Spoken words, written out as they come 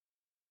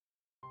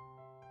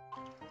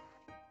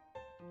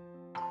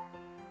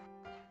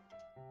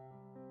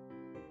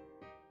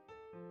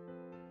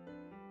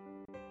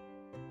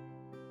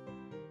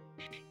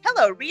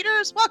Hello,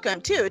 readers.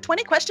 Welcome to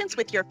 20 Questions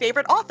with Your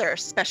Favorite Author,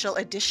 Special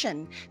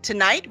Edition.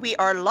 Tonight, we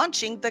are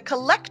launching The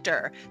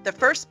Collector, the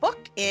first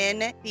book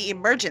in the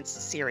Emergence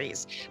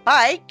series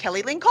by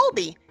Kelly Lynn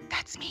Colby.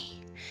 That's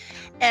me.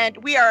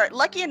 And we are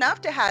lucky enough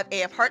to have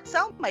A.F.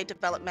 Hartzell, my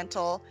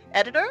developmental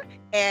editor,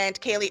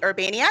 and Kaylee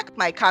Urbaniak,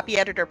 my copy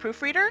editor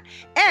proofreader,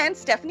 and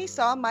Stephanie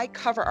Saw, my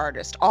cover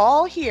artist,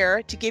 all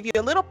here to give you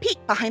a little peek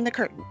behind the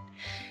curtain.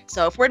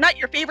 So if we're not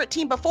your favorite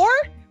team before,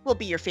 we'll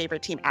be your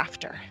favorite team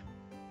after.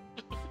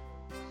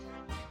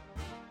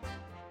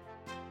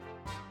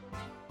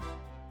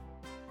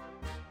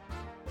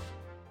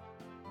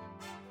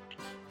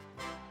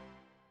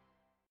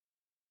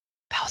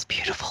 That was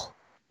beautiful.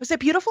 Was it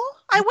beautiful?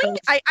 I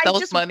winked. That was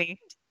just money.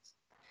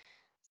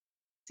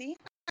 See,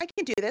 I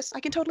can do this.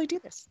 I can totally do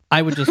this.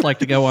 I would just like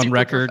to go on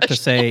record to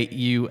say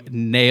you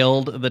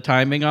nailed the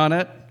timing on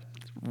it.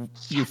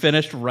 You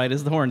finished right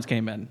as the horns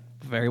came in.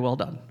 Very well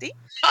done. See?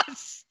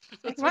 Yes.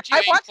 That's what you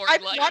I've aim for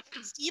in watched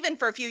life. Steven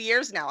for a few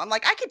years now. I'm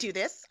like, I can do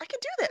this. I can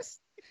do this.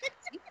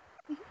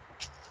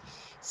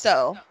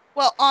 So,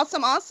 well,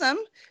 awesome.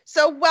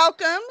 So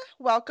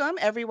welcome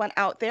everyone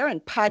out there in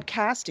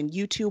podcast and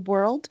YouTube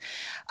world.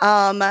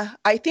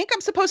 I think I'm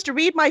supposed to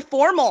read my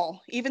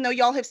formal, even though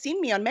y'all have seen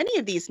me on many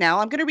of these now.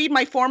 I'm going to read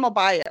my formal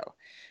bio.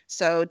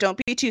 So don't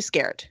be too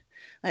scared.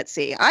 Let's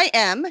see. I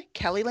am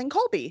Kelly Lynn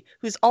Colby,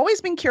 who's always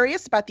been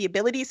curious about the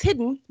abilities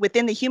hidden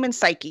within the human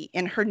psyche.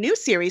 In her new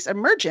series,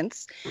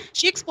 Emergence,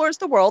 she explores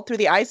the world through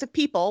the eyes of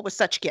people with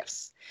such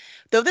gifts.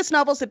 Though this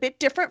novel is a bit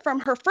different from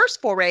her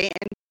first foray into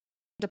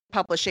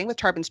publishing with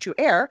Tarbin's True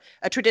Air,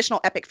 a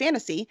traditional epic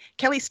fantasy,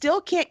 Kelly still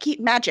can't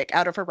keep magic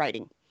out of her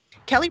writing.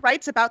 Kelly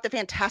writes about the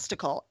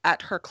fantastical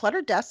at her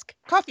cluttered desk,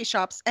 coffee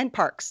shops, and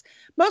parks,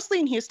 mostly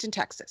in Houston,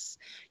 Texas.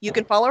 You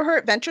can follow her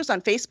adventures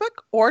on Facebook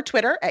or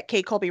Twitter at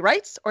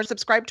kcolbywrites or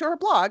subscribe to her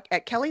blog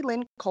at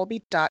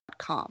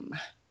kellylynncolby.com.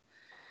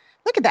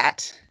 Look at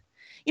that.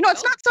 You know,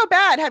 it's not so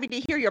bad having to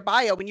hear your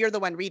bio when you're the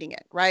one reading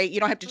it, right?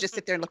 You don't have to just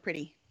sit there and look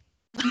pretty.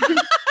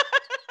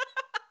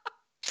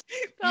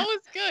 That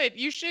was good.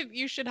 You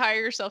should hire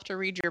yourself to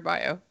read your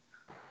bio.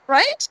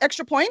 Right?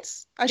 Extra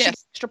points? I should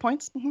get extra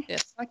points. Mm-hmm.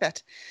 Yes. I like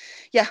that.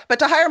 Yeah, but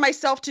to hire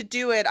myself to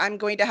do it, I'm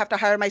going to have to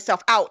hire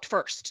myself out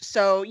first.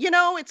 So,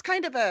 it's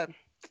kind of a,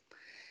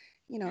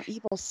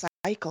 evil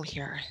cycle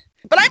here.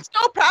 But I'm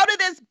so proud of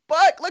this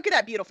book. Look at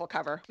that beautiful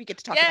cover. We get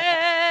to talk about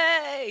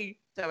that. Yay!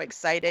 So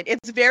excited.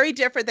 It's very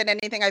different than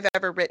anything I've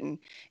ever written.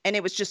 And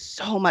it was just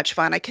so much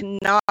fun. I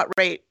cannot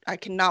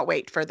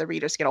wait for the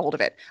readers to get a hold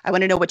of it. I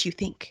want to know what you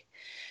think.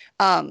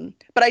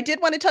 But I did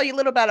want to tell you a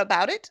little bit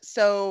about it.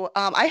 So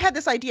I had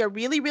this idea a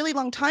really, really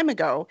long time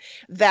ago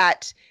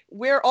that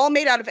we're all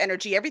made out of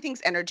energy.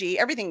 Everything's energy.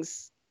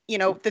 Everything's,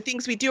 the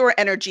things we do are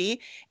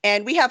energy.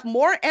 And we have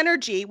more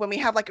energy when we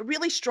have like a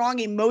really strong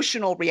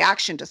emotional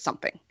reaction to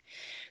something.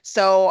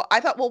 So I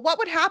thought, well, what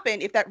would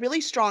happen if that really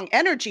strong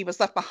energy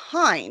was left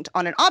behind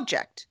on an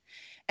object?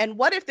 And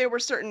what if there were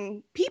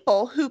certain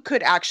people who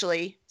could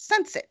actually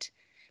sense it?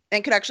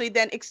 And could actually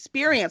then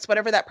experience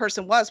whatever that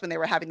person was when they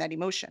were having that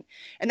emotion.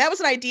 And that was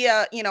an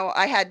idea,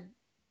 I had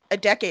a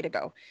decade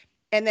ago.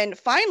 And then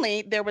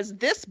finally, there was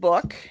this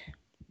book,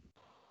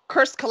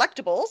 Cursed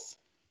Collectibles.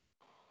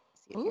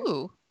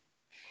 Ooh.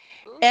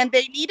 And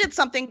they needed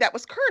something that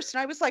was cursed.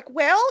 And I was like,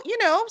 well,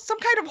 some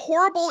kind of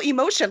horrible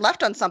emotion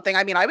left on something.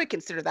 I mean, I would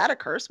consider that a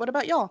curse. What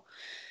about y'all?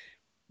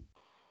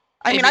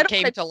 I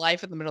came to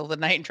life in the middle of the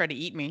night and tried to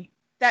eat me.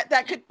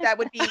 That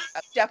would be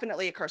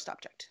definitely a cursed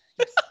object.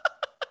 Yes.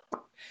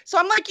 So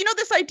I'm like,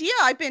 this idea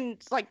I've been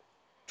like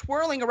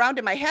twirling around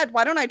in my head.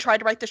 Why don't I try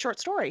to write the short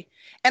story?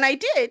 And I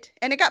did,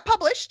 and it got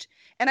published,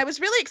 and I was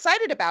really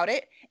excited about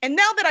it. And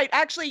now that I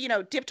actually,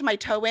 dipped my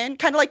toe in,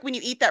 kind of like when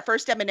you eat that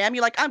first M&M,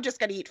 you're like, I'm just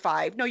going to eat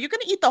 5. No, you're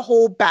going to eat the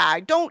whole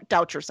bag. Don't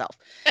doubt yourself.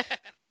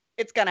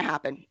 It's going to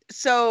happen.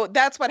 So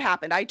that's what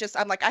happened.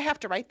 I'm like, I have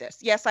to write this.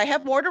 Yes, I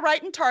have more to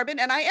write in Tarbin,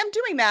 and I am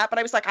doing that, but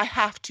I was like, I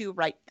have to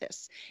write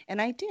this.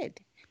 And I did.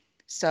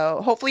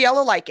 So hopefully y'all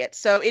will like it.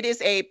 So it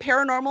is a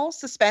paranormal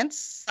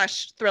suspense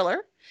 / thriller.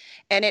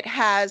 And it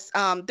has,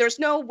 there's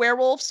no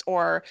werewolves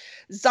or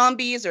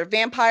zombies or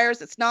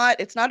vampires. It's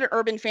not an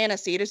urban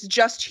fantasy. It is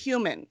just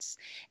humans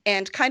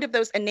and kind of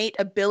those innate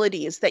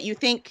abilities that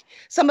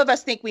some of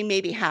us think we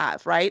maybe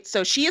have, right?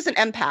 So she is an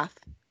empath.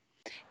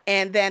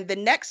 And then the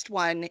next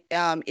one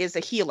is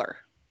a healer.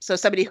 So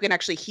somebody who can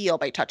actually heal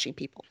by touching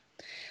people.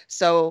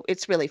 So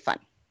it's really fun.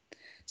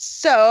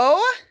 So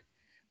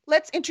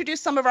let's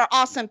introduce some of our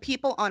awesome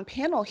people on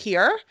panel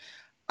here.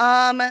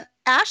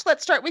 Ash,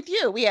 let's start with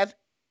you. We have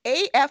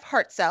A.F.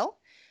 Hartzell.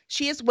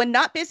 She is when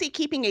not busy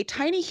keeping a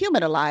tiny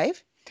human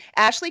alive.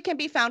 Ashley can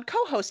be found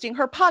co-hosting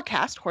her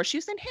podcast,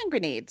 Horseshoes and Hand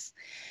Grenades.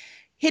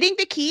 Hitting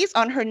the keys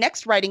on her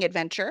next writing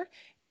adventure,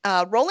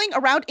 rolling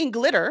around in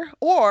glitter,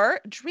 or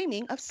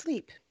dreaming of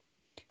sleep.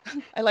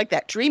 I like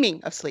that.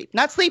 Dreaming of sleep.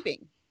 Not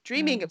sleeping.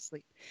 Dreaming of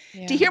sleep.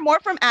 Yeah. To hear more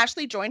from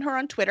Ashley, join her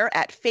on Twitter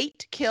at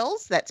Fate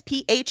Kills. That's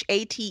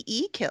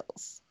PHATE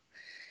Kills.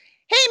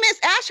 Hey, Miss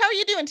Ash, how are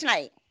you doing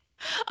tonight?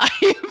 I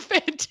am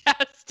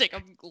fantastic.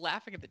 I'm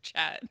laughing at the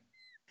chat.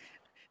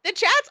 The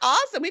chat's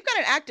awesome. We've got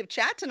an active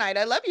chat tonight.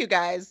 I love you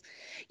guys.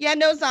 Yeah,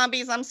 no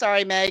zombies. I'm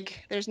sorry, Meg.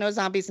 There's no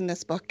zombies in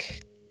this book.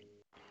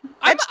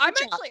 I'm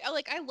actually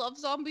I love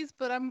zombies,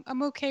 but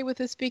I'm okay with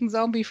this being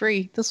zombie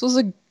free. This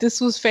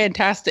was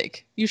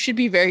fantastic. You should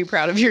be very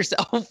proud of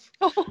yourself.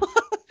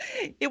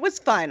 It was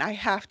fun, I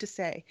have to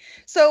say.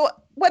 So,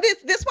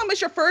 this one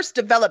was your first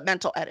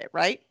developmental edit,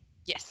 right?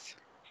 Yes.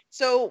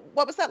 So,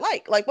 what was that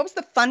like? Like, what was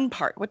the fun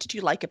part? What did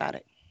you like about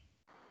it?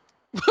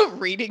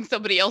 Reading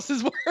somebody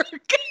else's work.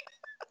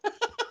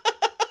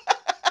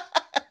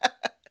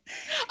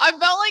 I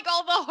felt like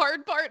all the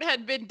hard part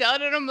had been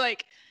done, and I'm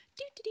like,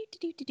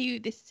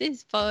 this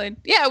is fun.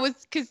 Yeah, it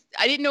was because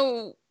I didn't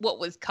know what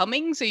was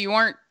coming, so you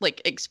aren't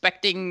like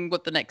expecting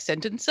what the next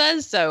sentence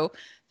says. So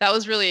that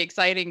was really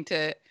exciting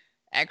to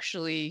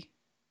actually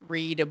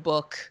read a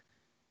book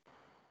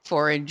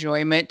for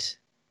enjoyment.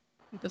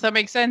 Does that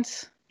make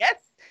sense? Yes.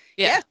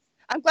 Yeah. Yes.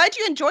 I'm glad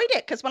you enjoyed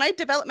it, because when I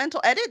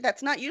developmental edit,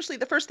 that's not usually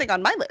the first thing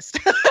on my list.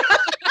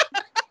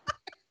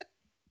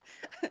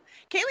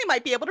 Kaylee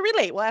might be able to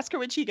relate. We'll ask her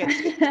when she gets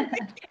to.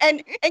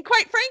 And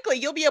quite frankly,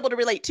 you'll be able to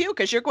relate too,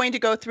 because you're going to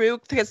go through,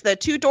 because the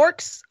Two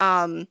Dorks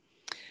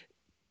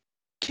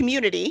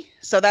community,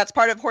 so that's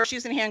part of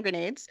Horseshoes and Hand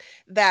Grenades,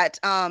 that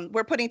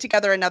we're putting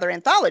together another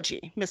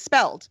anthology,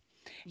 Misspelled.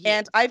 Yes.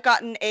 And I've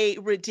gotten a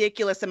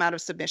ridiculous amount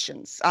of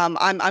submissions.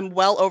 I'm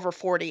well over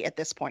 40 at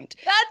this point.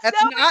 That's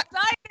so not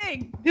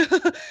exciting.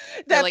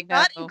 That's like,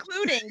 not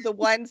including the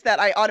ones that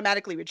I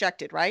automatically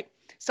rejected, right?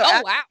 So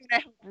wow. You're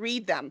going to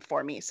read them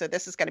for me. So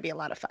this is going to be a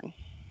lot of fun.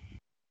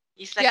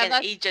 He's like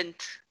an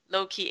agent,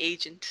 low-key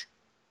agent.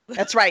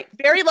 That's right.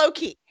 Very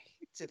low-key.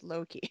 It's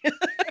low-key.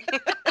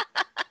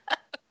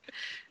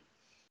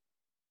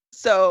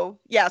 So,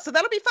 yeah. So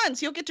that'll be fun.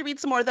 So you'll get to read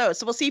some more of those.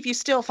 So we'll see if you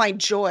still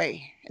find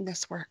joy in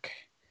this work.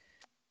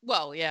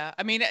 Well, yeah.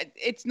 I mean,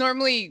 it's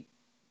normally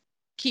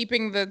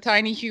keeping the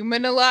tiny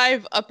human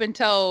alive up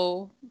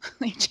until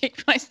they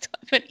take my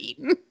stuff and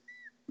eaten.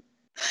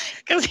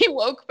 Because he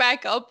woke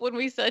back up when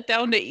we sat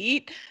down to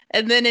eat.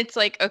 And then it's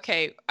like,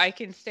 okay, I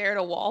can stare at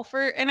a wall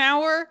for an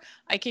hour.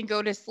 I can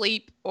go to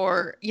sleep,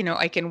 or,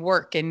 I can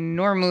work. And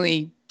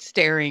normally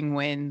staring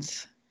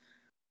wins.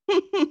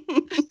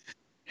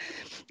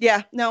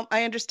 Yeah, no,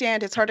 I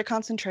understand. It's hard to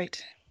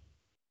concentrate.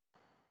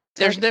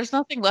 There's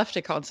nothing left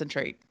to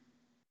concentrate.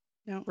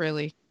 No.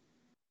 Really.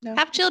 No.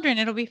 Have children.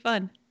 It'll be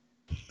fun.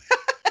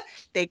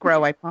 They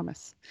grow, I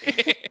promise.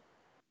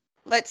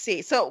 Let's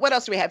see. So what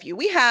else do we have?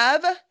 We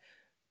have...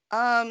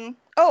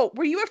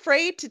 were you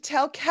afraid to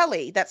tell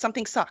Kelly that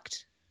something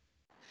sucked?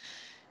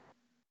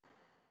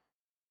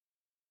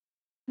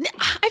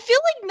 I feel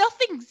like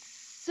nothing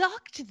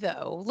sucked,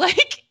 though.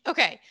 Like,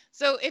 okay,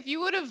 so if you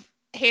would have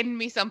handed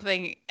me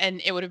something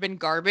and it would have been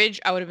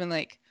garbage, I would have been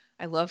like,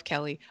 I love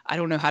Kelly. I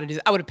don't know how to do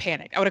this. I would have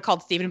panicked. I would have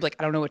called Steven and be like,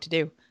 I don't know what to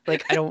do.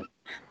 Like, I don't,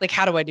 like,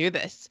 how do I do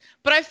this?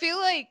 But I feel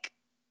like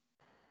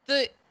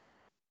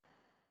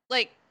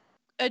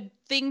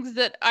things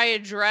that I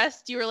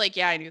addressed, you were like,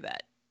 yeah, I knew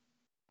that.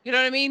 You know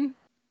what I mean?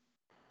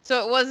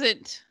 So it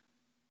wasn't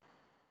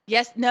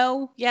yes,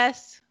 no,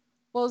 yes.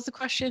 What was the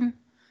question?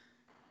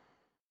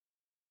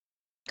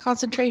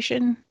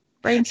 Concentration,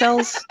 brain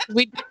cells.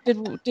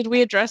 Did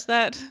we address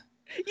that?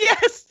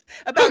 Yes.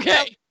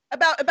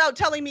 About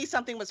telling me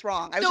something was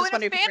wrong. I was just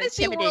wondering, in a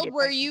fantasy world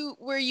where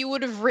you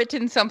would have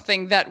written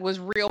something that was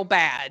real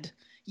bad,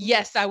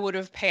 yes, I would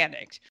have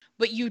panicked.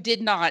 But you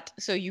did not,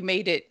 so you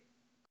made it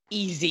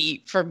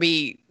easy for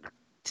me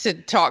to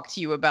talk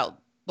to you about,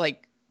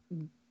 like,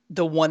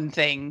 the one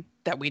thing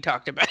that we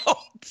talked about.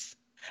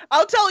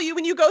 I'll tell you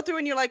when you go through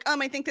and you're like,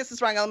 I think this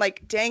is wrong. I'm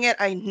like, dang it,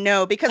 I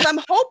know, because I'm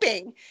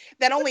hoping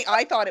that only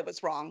I thought it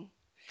was wrong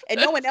and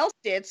no one else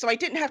did, so I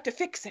didn't have to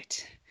fix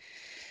it.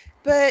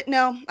 But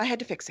no, I had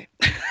to fix it.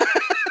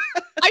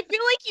 I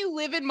feel like you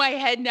live in my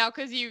head now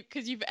because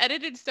you've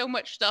edited so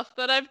much stuff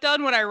that I've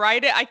done. When I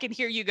write it, I can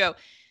hear you go,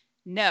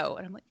 no.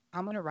 And I'm like,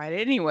 I'm going to write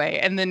it anyway.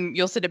 And then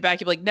you'll sit it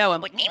back. You'll be like, no.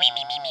 I'm like, me.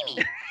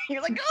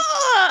 You're like,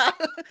 oh,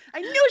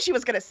 I knew she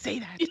was going to say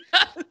that.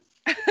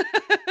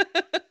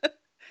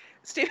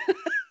 Steven,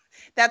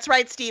 that's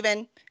right,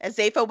 Steven. As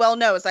Zepho well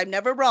knows, I'm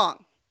never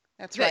wrong.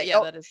 That's right. Yeah,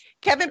 that is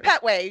Kevin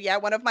Petway. Yeah,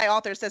 one of my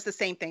authors says the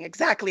same thing.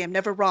 Exactly. I'm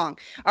never wrong.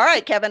 All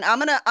right, Kevin, I'm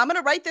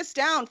gonna write this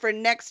down for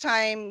next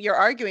time you're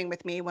arguing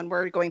with me when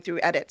we're going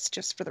through edits,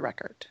 just for the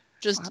record.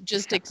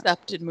 Just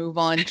accept and move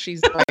on.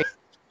 She's right.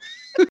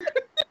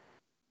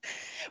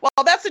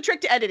 Well, that's the trick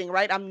to editing,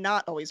 right? I'm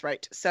not always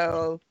right.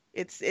 So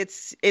it's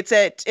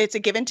a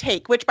give and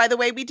take, which, by the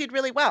way, we did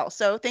really well.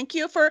 So thank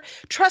you for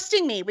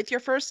trusting me with your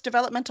first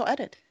developmental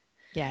edit.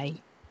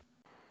 Yay.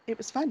 It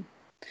was fun.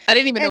 I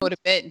didn't even know what it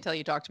meant until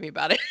you talked to me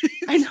about it.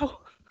 I know.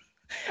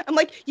 I'm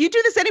like, you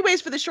do this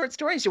anyways for the short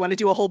stories. You want to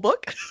do a whole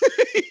book?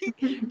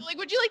 Like,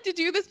 would you like to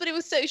do this? But it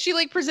was so, she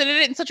like presented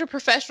it in such a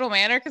professional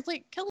manner, because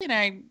like Kelly and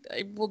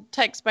I will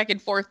text back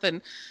and forth, and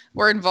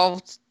we're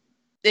involved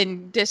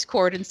in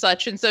Discord and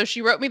such. And so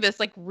she wrote me this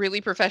like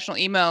really professional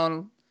email,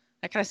 and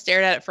I kind of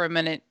stared at it for a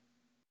minute.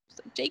 I was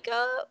like,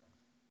 Jacob,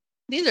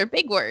 these are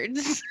big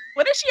words.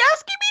 What is she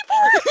asking me for?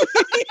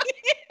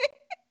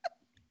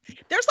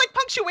 There's like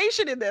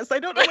punctuation in this. I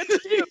don't know what to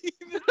do.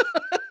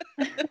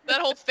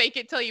 That whole fake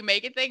it till you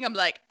make it thing. I'm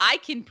like, I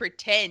can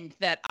pretend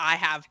that I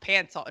have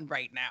pants on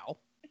right now.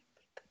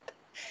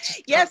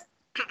 Yes.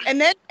 And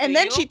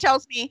then she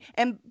tells me,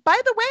 and by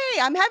the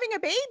way, I'm having a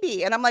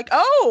baby. And I'm like,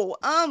 oh,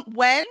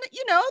 when?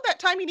 That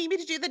time you need me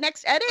to do the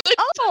next edit?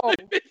 Oh.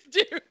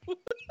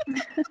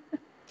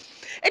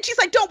 And she's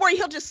like, don't worry,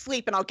 he'll just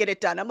sleep and I'll get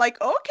it done. I'm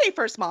like, okay,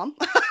 first mom.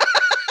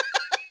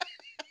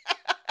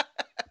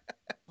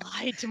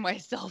 Lied to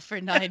myself for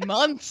 9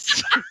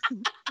 months.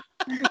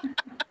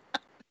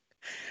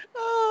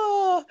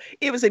 Oh,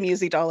 it was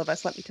amusing to all of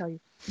us, let me tell you.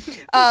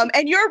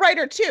 And you're a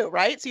writer too,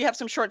 right? So you have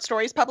some short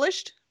stories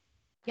published?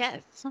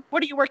 Yes.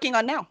 What are you working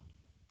on now?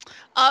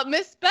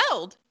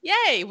 Misspelled.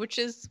 Yay. Which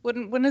is,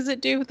 when is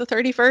it due? The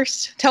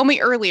 31st? Tell me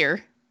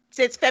earlier.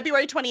 So it's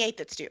February 28th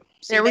it's due.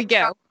 So there we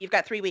go. You've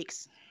got 3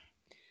 weeks.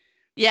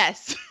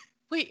 Yes.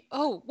 Wait,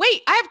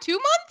 I have 2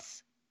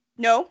 months?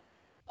 No.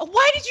 Oh,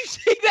 why did you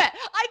say that?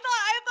 I thought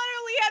I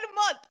only had a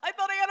month. I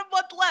thought I had a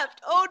month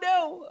left. Oh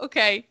no.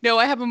 Okay. No,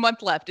 I have a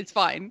month left. It's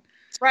fine.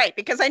 That's right,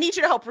 because I need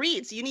you to help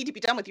read, so you need to be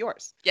done with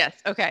yours. Yes.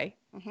 Okay.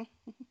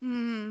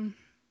 Mm-hmm.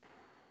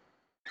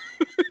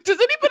 Does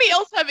anybody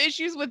else have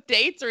issues with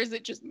dates, or is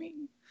it just me?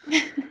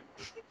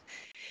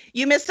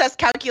 You missed us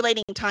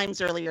calculating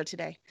times earlier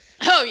today.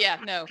 Oh yeah,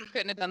 no,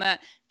 couldn't have done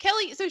that.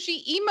 Kelly, so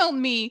she emailed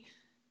me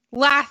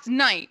last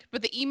night,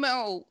 but the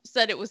email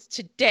said it was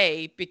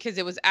today because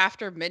it was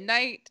after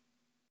midnight.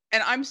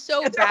 And I'm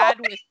so bad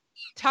with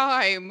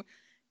time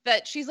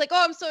that she's like,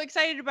 oh, I'm so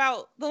excited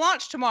about the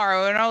launch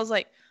tomorrow. And I was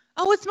like,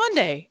 oh, it's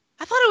Monday.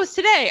 I thought it was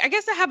today. I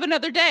guess I have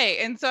another day.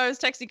 And so I was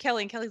texting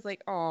Kelly, and Kelly's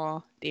like,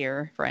 oh,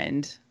 dear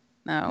friend.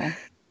 No.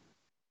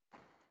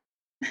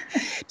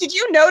 Did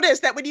you notice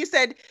that when you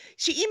said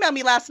she emailed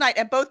me last night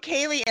and both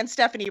Kaylee and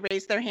Stephanie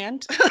raised their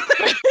hand?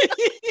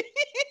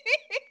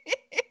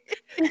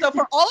 So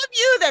for all of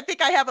you that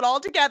think I have it all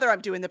together,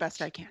 I'm doing the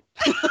best I can.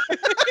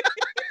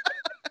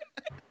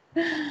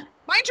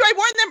 Mind you, I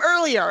warned them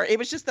earlier. It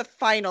was just the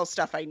final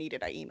stuff I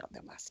needed. I emailed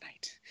them last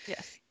night.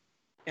 Yes.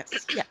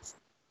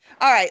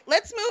 All right,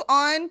 let's move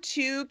on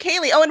to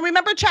Kaylee. Oh, and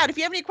remember, chat, if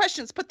you have any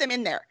questions, put them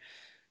in there.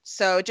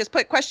 So just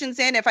put questions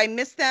in. If I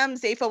miss them,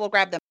 Zepho will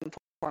grab them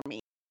for me.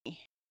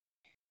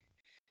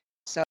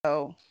 So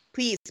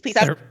please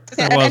ask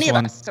any of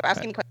us. So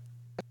ask any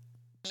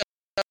questions.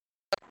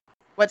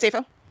 What,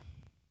 Zepho?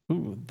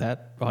 Ooh,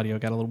 that audio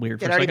got a little weird.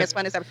 Did I already miss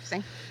one? Is that what you're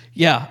saying?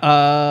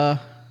 Yeah.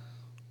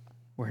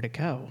 Where'd it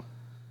go?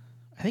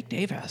 I think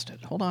Dave asked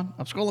it. Hold on.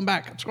 I'm scrolling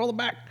back.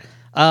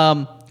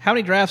 How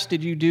many drafts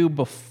did you do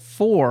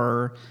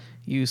before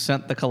you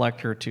sent the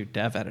collector to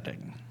dev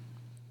editing?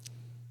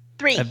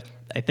 3.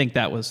 I think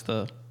that was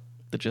the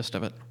gist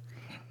of it.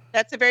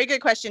 That's a very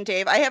good question,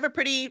 Dave. I have a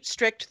pretty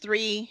strict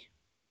 3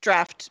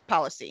 draft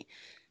policy.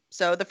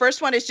 So the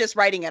first one is just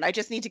writing it. I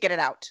just need to get it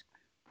out.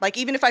 Like,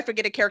 even if I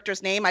forget a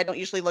character's name, I don't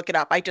usually look it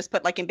up. I just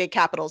put like in big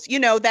capitals,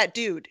 that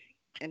dude.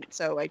 And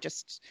so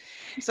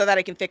so that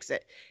I can fix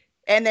it.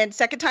 And then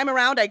second time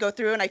around, I go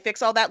through and I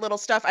fix all that little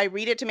stuff. I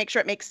read it to make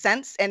sure it makes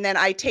sense. And then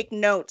I take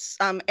notes.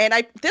 And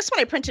this one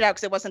I printed out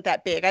because it wasn't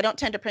that big. I don't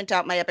tend to print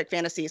out my epic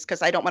fantasies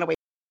because I don't want to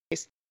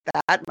waste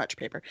that much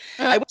paper.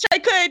 I wish I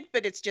could,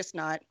 but it's just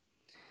not.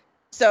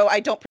 So I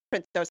don't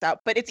print those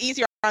out, but it's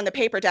easier on the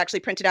paper to actually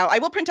print it out. I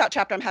will print out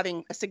chapter I'm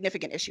having a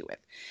significant issue with,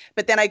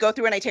 but then I go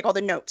through and I take all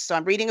the notes. So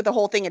I'm reading the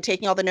whole thing and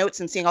taking all the notes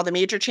and seeing all the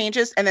major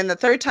changes. And then the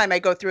third time I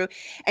go through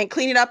and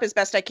clean it up as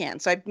best I can.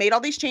 So I've made all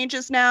these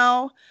changes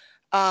now.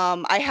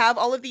 I have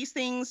all of these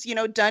things,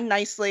 done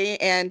nicely,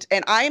 and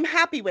I'm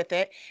happy with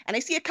it. And I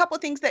see a couple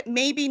of things that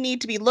maybe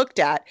need to be looked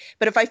at,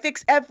 but if I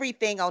fix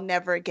everything, I'll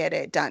never get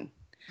it done.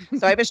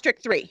 So I have a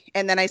strict 3,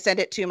 and then I send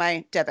it to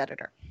my dev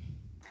editor.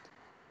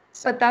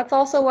 But that's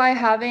also why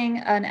having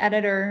an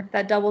editor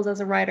that doubles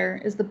as a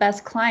writer is the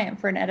best client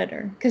for an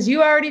editor, because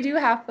you already do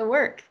half the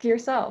work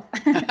yourself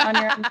on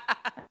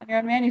your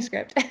own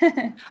manuscript.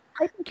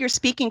 I think you're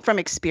speaking from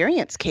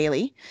experience,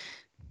 Kaylee.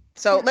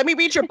 So let me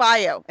read your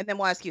bio, and then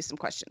we'll ask you some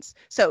questions.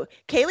 So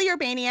Kaylee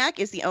Urbaniak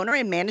is the owner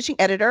and managing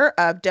editor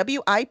of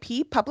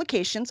WIP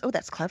Publications. Oh,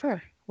 that's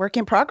clever. Work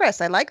in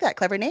progress. I like that.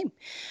 Clever name.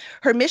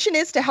 Her mission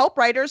is to help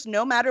writers,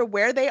 no matter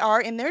where they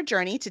are in their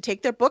journey, to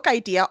take their book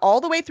idea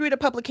all the way through to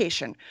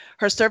publication.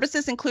 Her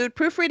services include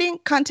proofreading,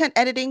 content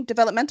editing,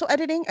 developmental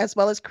editing, as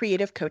well as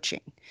creative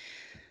coaching.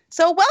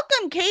 So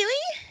welcome,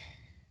 Kaylee.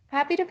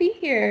 Happy to be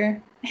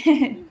here.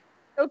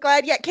 So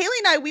glad. Yeah, Kaylee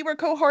and I, we were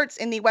cohorts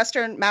in the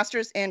Western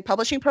Masters in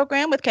Publishing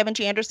program with Kevin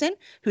G. Anderson,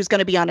 who's going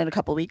to be on in a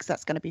couple of weeks.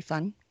 That's going to be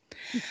fun.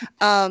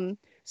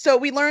 So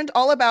we learned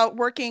all about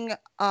working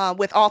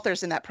with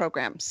authors in that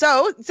program.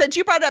 So since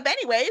you brought it up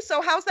anyway,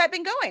 so how's that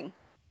been going?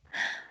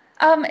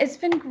 It's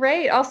been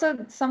great.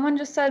 Also, someone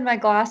just said my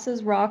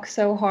glasses rock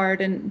so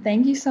hard, and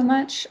thank you so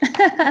much.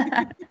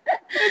 That's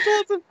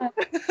awesome.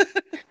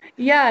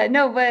 Yeah,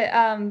 no, but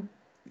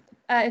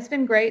it's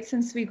been great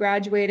since we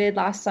graduated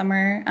last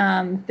summer.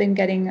 Been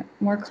getting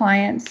more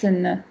clients,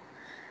 and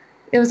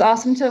it was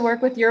awesome to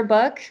work with your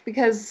book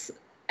because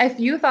if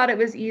you thought it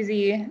was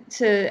easy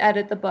to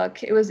edit the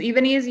book, it was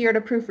even easier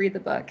to proofread the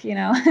book, you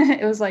know?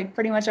 It was like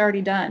pretty much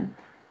already done.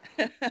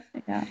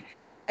 Yeah.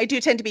 I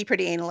do tend to be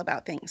pretty anal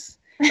about things,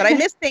 but I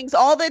miss things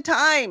all the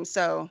time.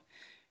 So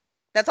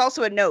that's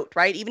also a note,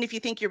 right? Even if you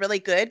think you're really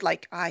good,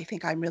 like I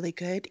think I'm really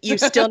good, you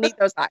still need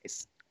those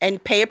eyes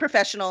and pay a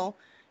professional.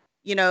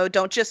 You know,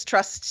 don't just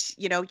trust,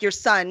 you know, your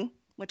son,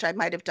 which I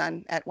might have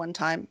done at one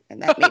time,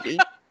 and that maybe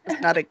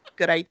is not a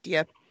good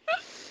idea.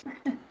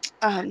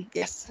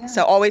 Yes. Yeah.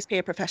 So always pay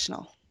a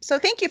professional. So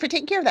thank you for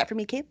taking care of that for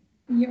me, Kate.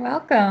 You're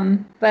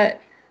welcome.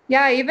 But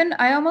yeah, even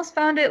I almost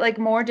found it like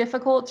more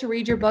difficult to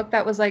read your book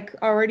that was like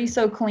already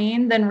so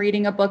clean than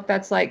reading a book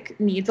that's like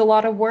needs a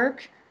lot of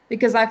work,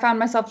 because I found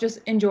myself just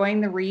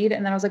enjoying the read.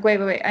 And then I was like,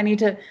 wait, I need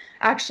to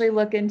actually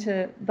look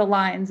into the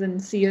lines and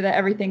see that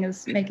everything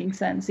is making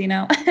sense, you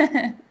know?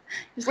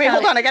 Wait,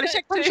 hold on. I got to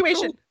check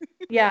punctuation.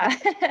 Yeah.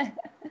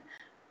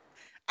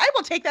 I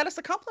will take that as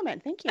a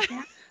compliment. Thank you.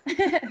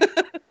 Yeah.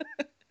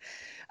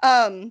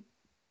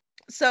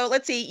 So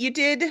let's see. You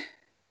did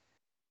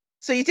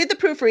the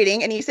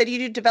proofreading, and you said you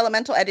did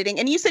developmental editing,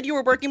 and you said you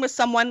were working with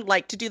someone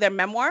like to do their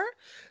memoir.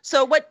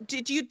 So what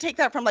did you take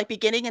that from like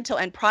beginning until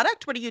end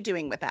product? What are you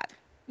doing with that?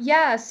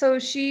 Yeah, so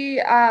we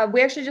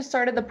actually just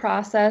started the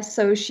process.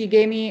 So she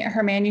gave me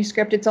her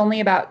manuscript. It's only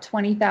about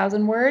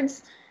 20,000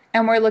 words,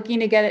 and we're looking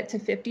to get it to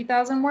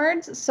 50,000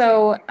 words.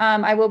 So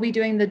I will be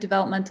doing the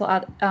developmental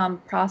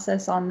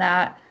process on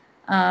that.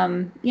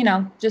 You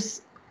know,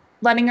 just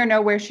letting her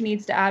know where she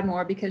needs to add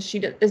more, because she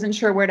isn't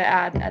sure where to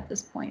add at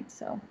this point.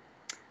 So,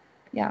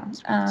 yeah,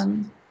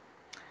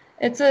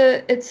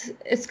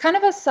 it's kind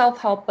of a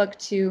self-help book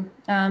too.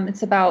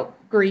 It's about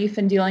grief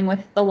and dealing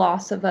with the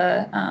loss of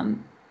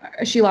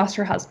she lost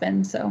her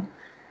husband. So,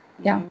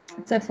 yeah,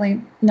 it's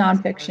definitely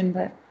nonfiction,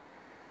 but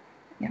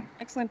yeah.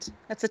 Excellent.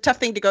 That's a tough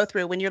thing to go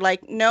through when you're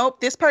like, nope,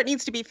 this part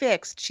needs to be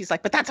fixed. She's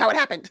like, but that's how it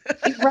happened.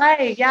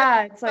 Right.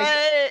 Yeah. It's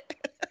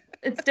like,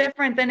 it's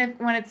different than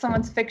when it's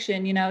someone's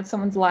fiction, you know, it's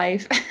someone's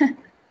life.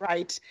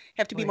 Right. You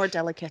have to be more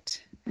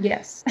delicate.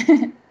 Yes.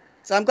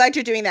 So I'm glad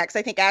you're doing that, because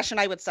I think Ash and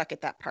I would suck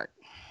at that part.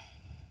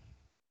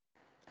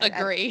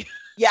 Agree.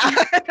 Yeah.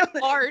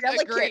 Hard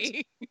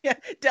agree. Yeah,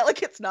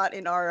 delicate's not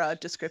in our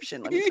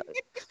description, let me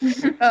tell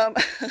you.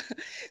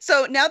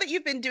 So now that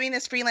you've been doing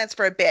this freelance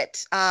for a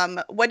bit,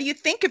 what do you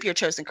think of your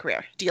chosen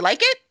career? Do you like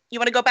it? You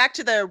want to go back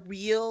to the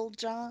real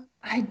job?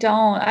 I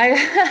don't.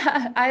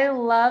 I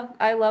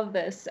love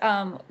this.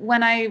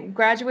 When I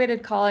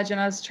graduated college and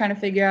I was trying to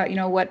figure out, you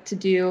know, what to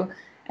do,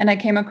 and I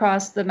came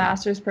across the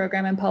master's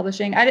program in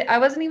publishing, I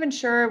wasn't even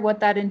sure what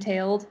that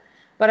entailed,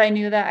 but I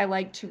knew that I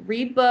like to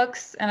read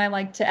books and I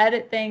like to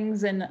edit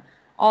things and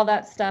all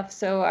that stuff.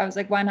 So I was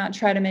like, why not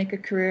try to make a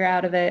career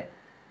out of it?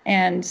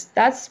 And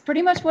that's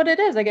pretty much what it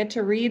is. I get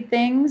to read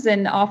things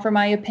and offer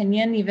my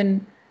opinion,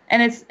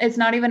 and it's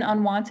not even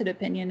unwanted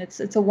opinion.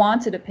 It's a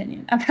wanted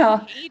opinion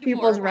about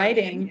people's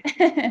writing,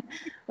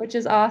 which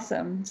is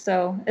awesome.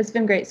 So it's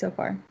been great so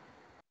far.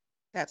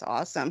 That's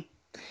awesome.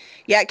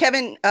 Yeah,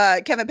 Kevin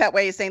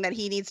Petway is saying that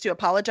he needs to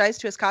apologize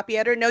to his copy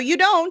editor. No, you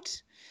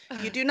don't.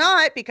 You do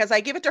not, because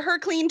I give it to her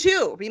clean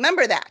too.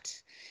 Remember that.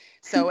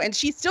 So, and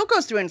she still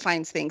goes through and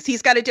finds things.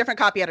 He's got a different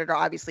copy editor.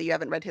 Obviously, you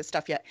haven't read his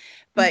stuff yet,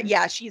 but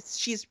yeah,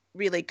 she's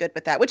really good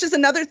with that, which is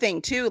another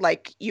thing too.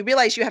 Like, you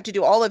realize you have to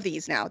do all of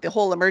these now, the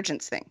whole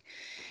emergence thing,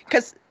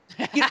 because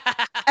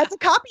as a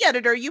copy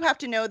editor, you have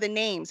to know the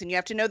names and you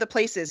have to know the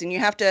places and you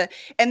have to,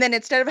 and then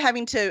instead of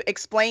having to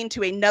explain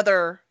to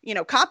another, you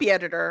know, copy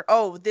editor,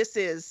 oh, this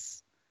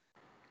is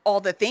all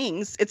the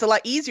things, it's a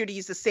lot easier to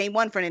use the same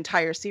one for an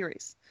entire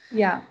series.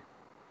 Yeah.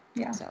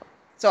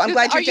 So I'm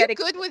glad you're getting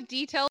good with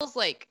details,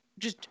 like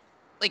just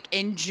like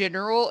in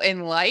general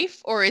in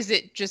life, or is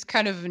it just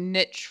kind of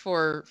niche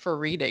for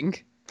reading?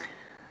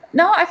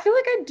 No, I feel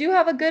like I do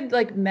have a good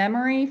like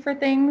memory for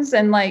things,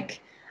 and like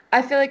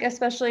I feel like,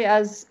 especially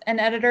as an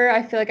editor,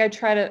 I feel like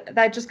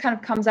that just kind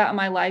of comes out in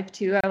my life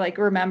too. I like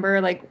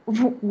remember like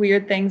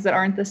weird things that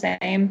aren't the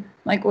same.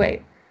 Like,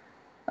 wait,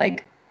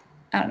 like,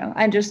 I don't know.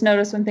 I just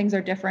notice when things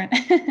are different.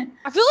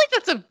 I feel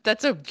like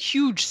that's a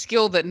huge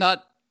skill that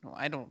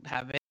I don't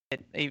have it.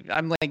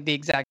 I'm like the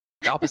exact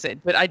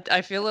opposite, but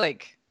I feel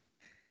like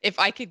if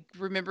I could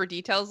remember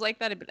details like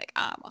that, I'd be like,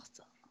 I'm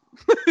awesome.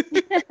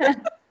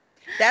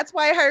 That's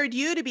why I hired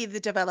you to be the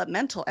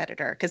developmental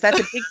editor, because that's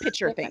a big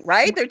picture thing,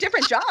 right? They're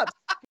different jobs.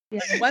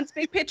 Yeah. One's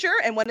big picture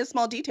and one is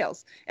small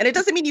details. And it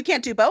doesn't mean you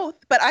can't do both,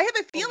 but I have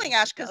a feeling,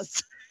 Ash,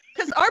 because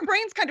our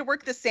brains kind of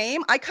work the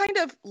same. I kind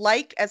of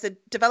like, as a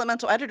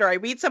developmental editor, I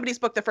read somebody's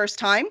book the first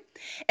time.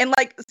 And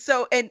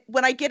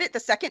when I get it the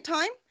second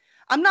time,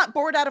 I'm not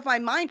bored out of my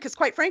mind, because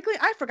quite frankly,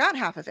 I forgot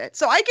half of it.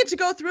 So I get to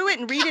go through it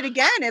and read it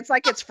again. It's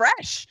like it's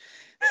fresh.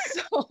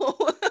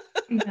 So,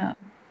 yeah.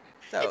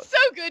 It's so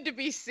good to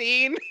be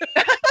seen.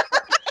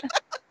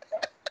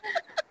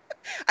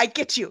 I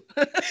get you.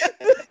 See,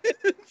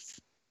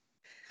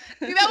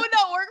 that would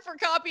not work for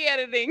copy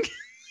editing.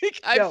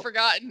 I've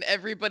forgotten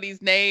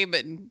everybody's name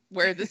and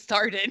where this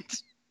started.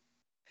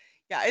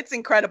 Yeah, it's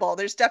incredible.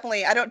 There's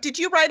definitely, did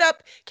you write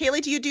up,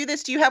 Kaylee, do you do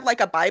this? Do you have like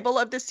a Bible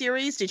of the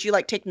series? Did you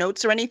like take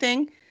notes or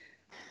anything?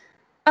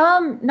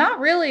 Not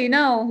really.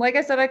 No. Like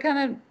I said, I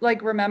kind of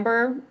like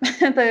remember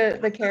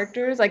the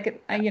characters.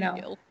 Like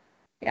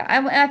yeah.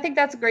 I think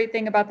that's a great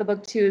thing about the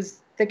book too. Is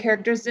the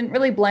characters didn't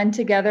really blend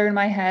together in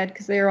my head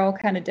because they were all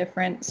kind of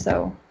different.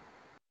 So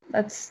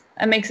that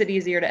makes it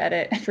easier to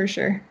edit for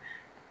sure.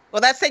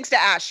 Well, that's thanks to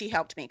Ash. She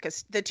helped me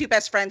because the two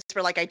best friends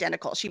were like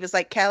identical. She was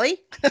like,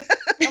 Kelly.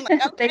 I'm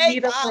like, okay, they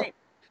need fine.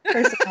 a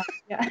personality.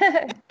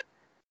 Yeah.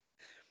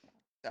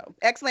 So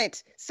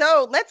excellent.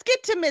 So let's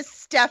get to Miss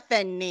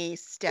Stephanie.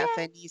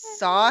 Stephanie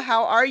Saw,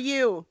 how are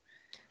you?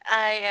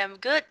 I am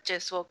good.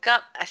 Just woke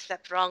up. I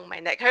slept wrong. My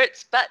neck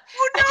hurts, but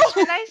no. I just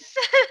realized.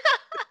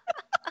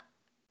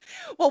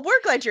 Well,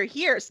 we're glad you're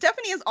here.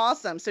 Stephanie is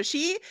awesome. So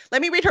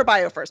let me read her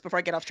bio first before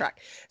I get off track.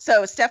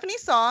 So Stephanie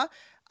Saw,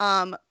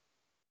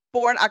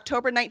 born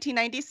October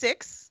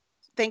 1996.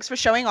 Thanks for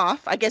showing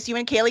off. I guess you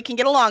and Kaylee can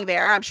get along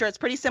there. I'm sure it's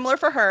pretty similar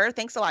for her.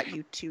 Thanks a lot,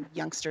 you two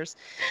youngsters.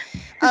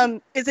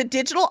 Is a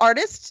digital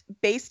artist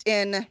based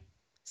in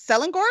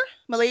Selangor,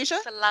 Malaysia?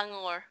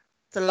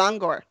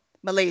 Selangor,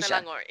 Malaysia.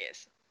 Selangor,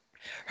 yes.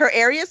 Her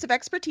areas of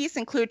expertise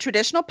include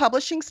traditional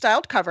publishing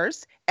styled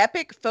covers,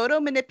 epic photo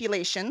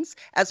manipulations,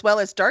 as well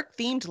as dark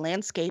themed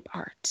landscape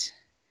art.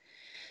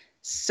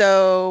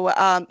 So,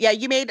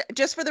 you made,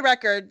 just for the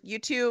record, you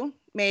two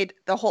made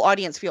the whole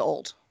audience feel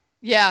old.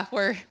 Yeah,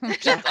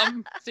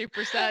 I'm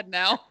super sad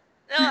now.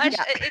 No,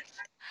 it's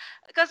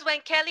because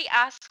when Kelly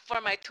asked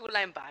for my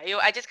 2-line bio,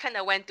 I just kind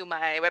of went to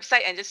my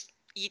website and just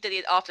yeeted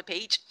it off the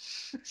page.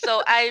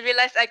 So I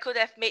realized I could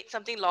have made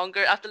something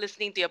longer after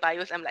listening to your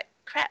bios. I'm like,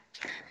 crap.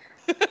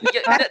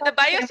 The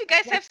bios you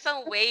guys have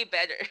sound way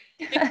better.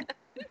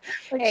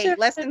 Hey,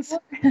 lessons.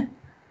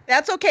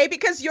 That's okay,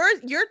 because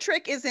your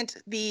trick isn't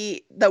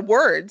the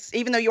words,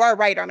 even though you are a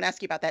writer. I'm going to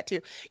ask you about that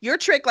too. Your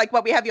trick, like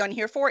what we have you on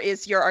here for,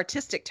 is your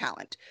artistic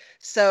talent.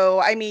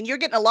 So, I mean, you're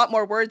getting a lot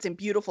more words and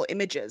beautiful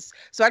images.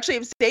 So actually,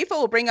 if Safa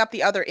will bring up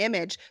the other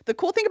image, the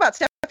cool thing about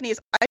Stephanie is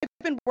I've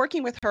been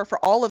working with her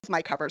for all of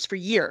my covers for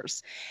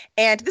years.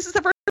 And this is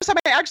the first time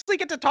I actually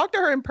get to talk to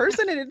her in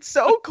person, and it's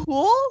so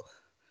cool.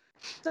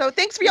 So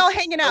thanks for y'all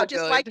hanging out.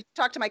 Just like to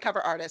talk to my cover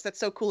artist. That's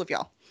so cool of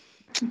y'all.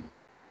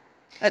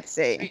 Let's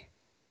see.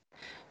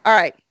 All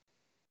right.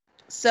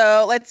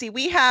 So let's see.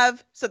 We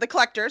have, the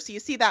Collector. So you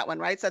see that one,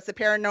 right? So that's the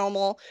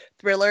paranormal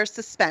thriller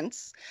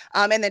suspense.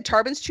 And then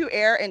Tarbin's True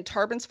Air and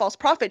Tarbin's False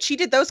Prophet. She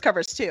did those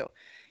covers too.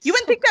 You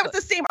wouldn't think that was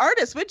the same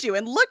artist, would you?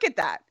 And look at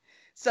that.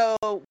 So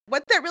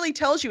what that really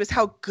tells you is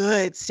how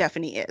good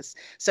Stephanie is.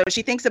 So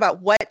she thinks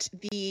about what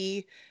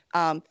the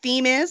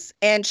theme is,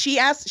 and she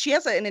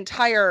has an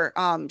entire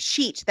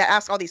sheet that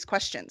asks all these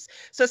questions.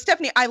 So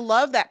Stephanie, I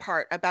love that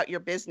part about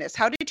your business.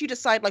 How did you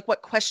decide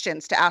what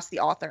questions to ask the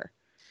author?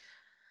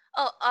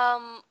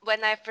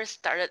 When I first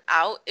started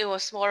out, it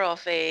was more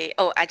of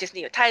I just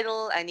need a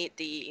title. I need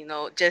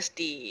just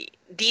the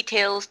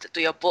details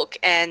to your book.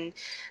 And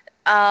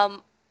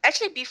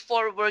actually,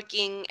 before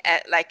working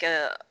at like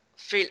a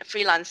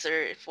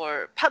freelancer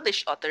for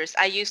published authors,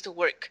 I used to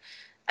work.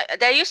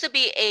 There used to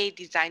be a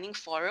designing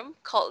forum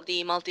called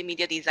the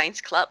Multimedia Designs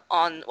Club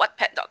on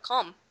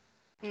Wattpad.com.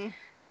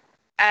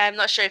 I'm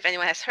not sure if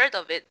anyone has heard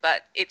of it,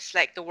 but it's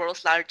like the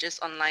world's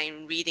largest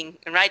online reading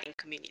and writing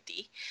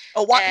community.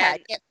 Oh,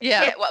 Wattpad.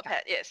 Yeah,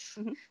 Wattpad, yes.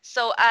 Mm-hmm.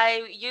 So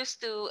I used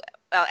to,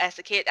 as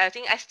a kid, I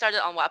think I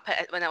started on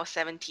Wattpad when I was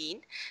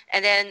 17.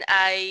 And then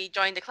I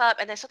joined the club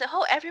and I saw that,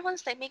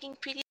 everyone's like making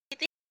pretty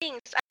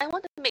things. I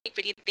want to make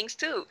pretty things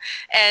too.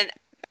 And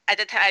at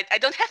the time, I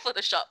don't have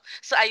Photoshop.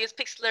 So I used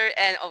Pixlr,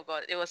 and oh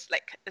God, it was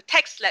like the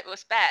text lab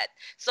was bad.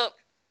 So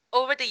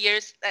over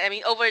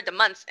the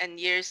months and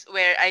years,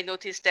 where I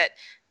noticed that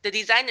the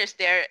designers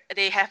there,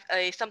 they have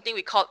something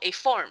we call a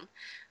forum,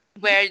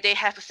 where they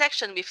have a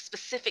section with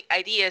specific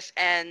ideas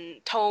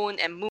and tone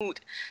and mood.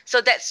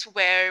 So that's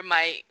where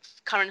my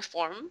current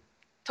forum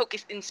took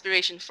its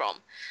inspiration from.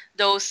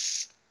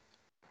 Those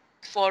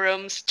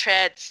forums,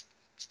 threads,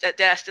 that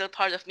they are still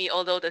part of me,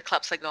 although the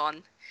clubs are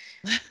gone.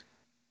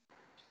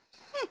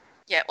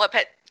 Yeah,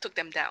 Wattpad took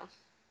them down.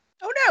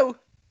 Oh no!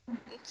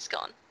 It's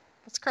gone.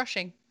 That's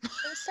crushing. So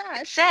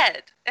sad. It's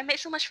sad. I made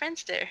so much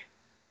friends there.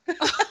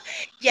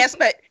 Yes,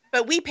 but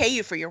we pay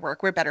you for your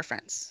work. We're better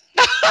friends.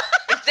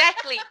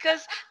 Exactly,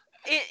 because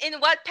in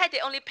Wattpad they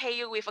only pay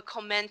you with a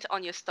comment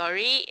on your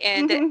story,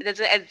 and that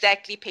doesn't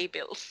exactly pay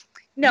bills.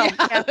 No,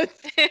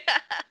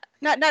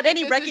 not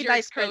any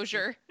recognized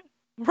exposure.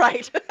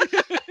 Right.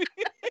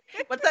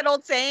 What's that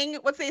old saying?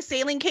 What's the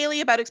saying,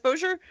 Kaylee, about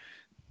exposure?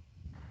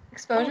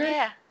 Exposure? Oh,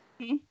 yeah.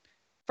 Mm-hmm.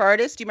 For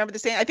artists, do you remember the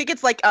saying? I think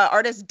it's like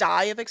artists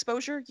die of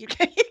exposure. You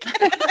can't. This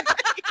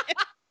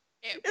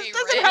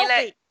doesn't help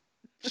me.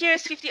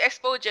 Here's 50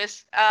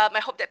 exposures.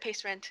 I hope that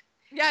pays rent.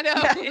 Yeah, no.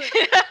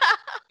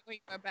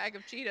 Wait, my bag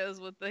of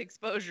Cheetos with the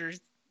exposures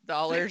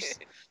dollars.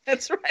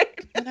 That's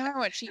right. And I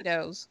want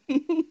Cheetos.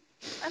 I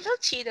love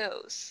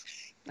Cheetos.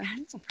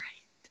 That's right.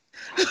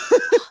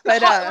 But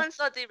the hot ones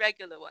or the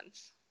regular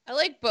ones? I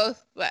like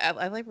both, but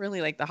I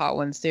really like the hot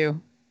ones too.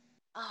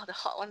 Oh, the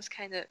hot ones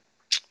kind of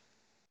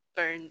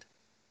burned.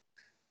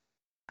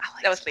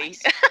 That was late.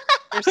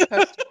 They're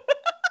supposed to.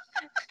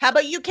 How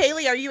about you,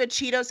 Kaylee? Are you a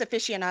Cheetos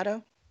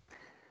aficionado?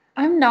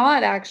 I'm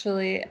not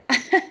actually.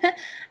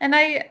 And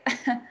I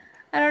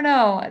don't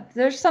know.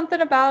 There's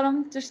something about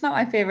them. Just not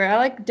my favorite. I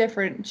like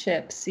different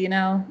chips, you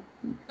know.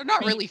 They're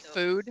not Me really too.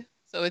 food,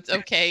 so it's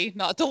okay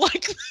not to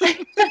like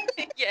them.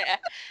 Yeah.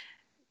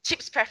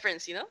 Chips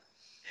preference, you know?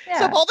 So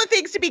of Yeah. all the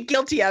things to be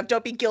guilty of,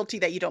 don't be guilty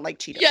that you don't like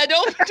Cheetos. Yeah,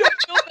 don't feel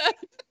bad.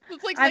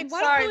 It's like, I'm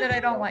why sorry don't that I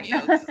don't like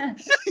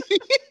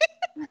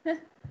Oreos?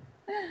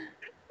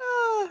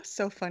 Oh,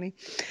 so funny.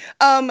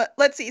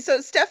 Let's see.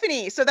 So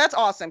Stephanie, so that's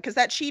awesome because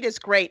that sheet is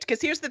great.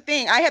 Because here's the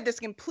thing, I had this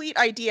complete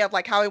idea of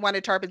like how I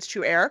wanted Tarpin's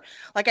True Air.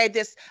 Like I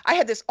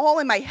had this all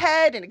in my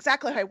head and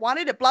exactly how I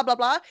wanted it. Blah blah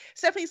blah.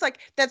 Stephanie's like,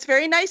 that's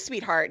very nice,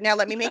 sweetheart. Now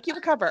let me make you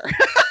a cover.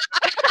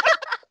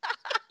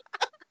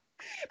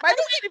 By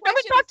the way, we've never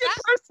question, talked is in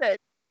person,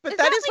 but Is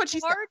that that is what she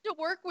said. hard to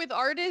work with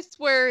artists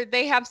where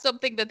they have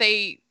something that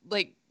they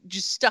like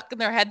just stuck in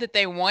their head that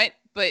they want,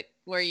 but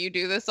where you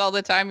do this all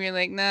the time, you're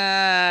like,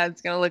 nah,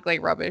 it's gonna look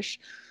like rubbish.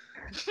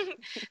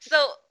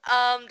 So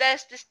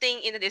there's this thing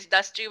in the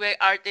industry where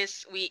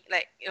artists, we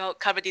like,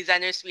 cover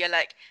designers, we are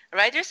like,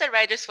 writers are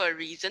writers for a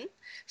reason.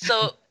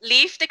 So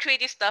leave the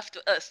creative stuff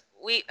to us.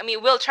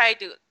 We'll try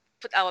to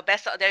put our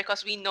best out there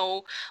because we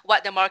know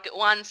what the market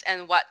wants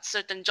and what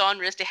certain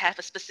genres, they have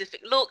a specific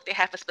look, they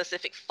have a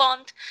specific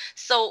font.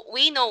 So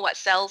we know what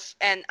sells,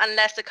 and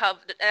unless the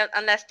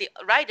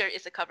writer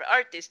is a cover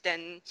artist,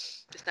 then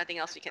there's nothing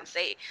else we can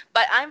say.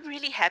 But I'm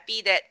really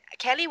happy that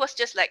Kelly was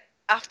just like,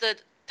 after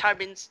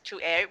Tarbin's True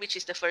Air, which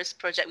is the first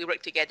project we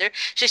worked together,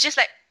 she's just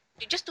like,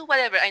 you just do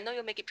whatever. I know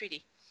you'll make it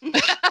pretty.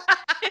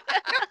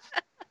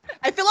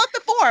 I fill out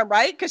the form,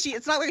 right? Because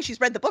it's not like she's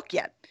read the book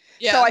yet.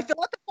 Yeah. So I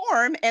fill out the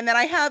form and then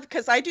I have,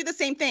 because I do the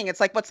same thing. It's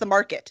like, what's the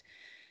market?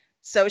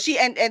 So she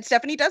and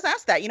Stephanie does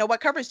ask that,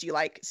 what covers do you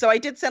like? So I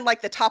did send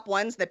like the top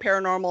ones, the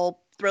paranormal,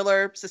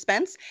 thriller,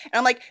 suspense. And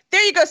I'm like,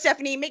 there you go,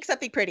 Stephanie, make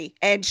something pretty.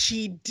 And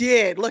she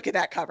did. Look at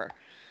that cover.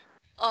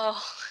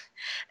 Oh,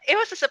 it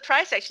was a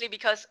surprise actually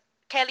because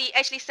Kelly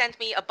actually sent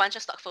me a bunch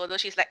of stock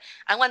photos. She's like,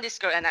 I want this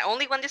girl and I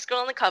only want this girl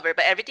on the cover,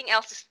 but everything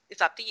else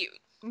is up to you.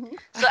 Mhm.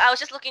 So I was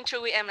just looking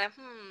through it and I'm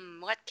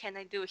like, what can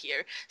I do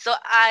here? So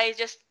I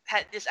just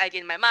had this idea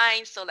in my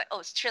mind. So like,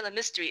 oh, it's thriller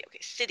mystery. Okay,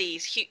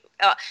 cities.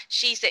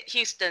 She said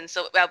Houston.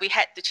 So well, we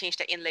had to change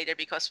that in later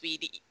because we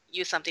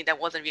used something that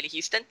wasn't really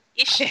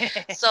Houston-ish.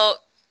 So,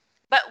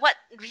 but what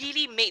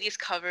really made this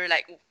cover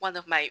like one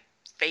of my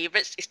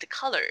favorites is the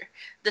color,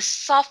 the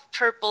soft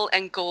purple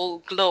and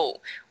gold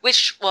glow,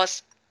 which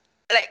was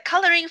like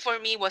coloring for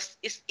me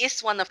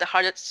is one of the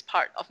hardest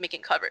part of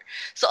making cover.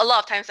 So a lot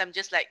of times I'm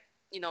just like,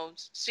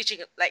 switching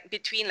like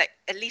between like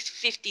at least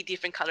 50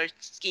 different color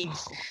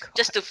schemes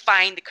just to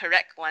find the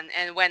correct one.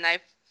 And when I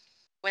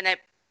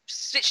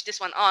switched this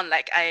one on,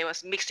 like I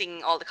was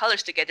mixing all the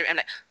colors together and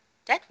like,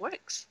 that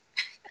works.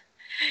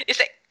 It's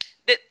like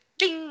the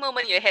ding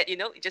moment in your head,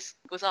 it just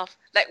goes off.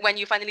 Like when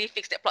you finally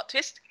fix that plot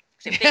twist,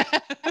 same thing.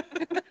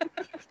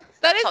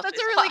 That's Soft a twist.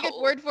 really good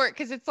Wow. word for it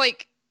because it's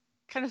like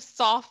kind of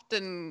soft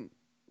and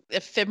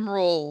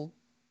ephemeral.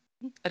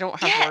 I don't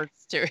have Yeah,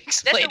 words to That's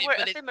explain the it, word,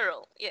 but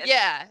ephemeral. Yes.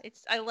 yeah,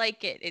 I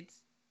like it. It's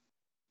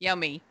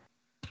yummy.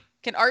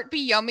 Can art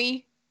be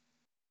yummy?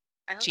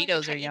 I don't know if Cheetos you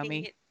are tried eating yummy.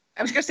 it.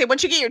 I was going to say,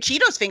 once you get your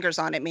Cheetos fingers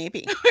on it,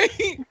 maybe.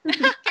 Kaylee,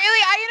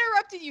 I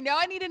interrupted you. Now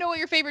I need to know what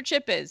your favorite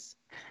chip is.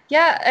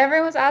 Yeah,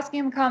 everyone's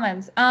asking in the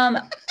comments.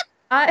 I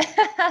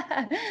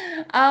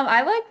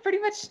I like pretty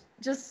much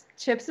just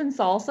chips and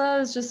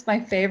salsa is just my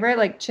favorite.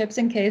 Like chips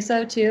and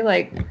queso too.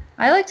 Like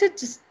I like to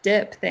just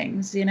dip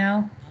things,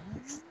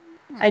 It's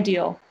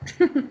ideal.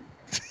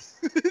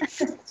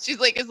 She's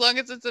like, as long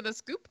as it's in a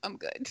scoop, I'm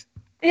good.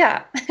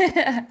 Yeah.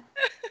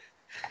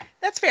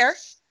 That's fair.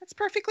 That's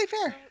perfectly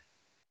fair.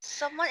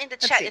 Someone in the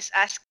Let's chat see. is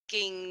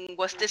asking,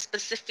 was this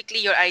specifically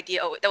your idea?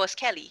 Oh, that was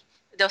Kelly.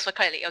 That was for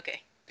Kelly.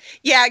 Okay.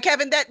 Yeah,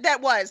 Kevin,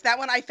 that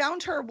one. I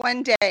found her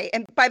one day.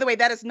 And by the way,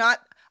 that is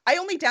not, I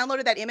only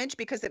downloaded that image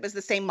because it was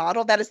the same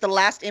model. That is the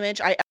last image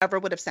I ever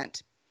would have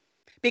sent.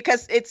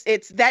 Because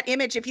it's that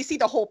image, if you see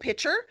the whole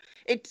picture,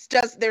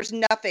 there's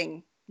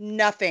nothing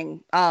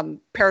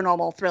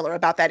paranormal thriller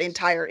about that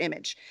entire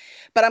image.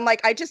 But I'm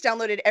like, I just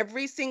downloaded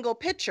every single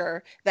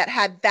picture that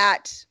had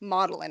that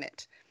model in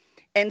it.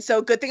 And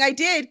so good thing I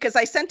did because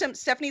I sent him,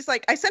 Stephanie's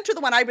like, I sent her the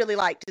one I really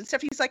liked. And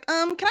Stephanie's like,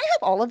 can I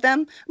have all of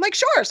them? I'm like,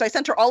 sure. So I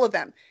sent her all of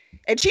them.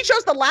 And she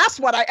chose the last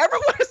one I ever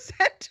would have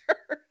sent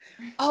her.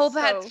 Oh,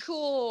 that's So-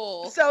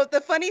 cool. So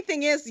the funny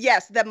thing is,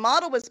 yes, the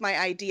model was my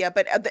idea,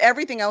 but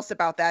everything else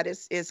about that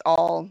is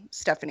all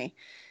Stephanie.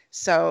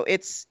 So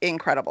it's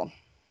incredible.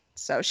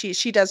 So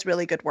she does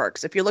really good work.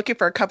 So if you're looking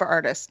for a cover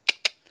artist,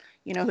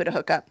 you know who to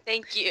hook up.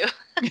 Thank you.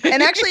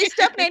 And actually,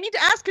 Stephanie, I need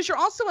to ask because you're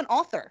also an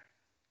author.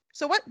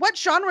 So what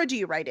genre do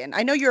you write in?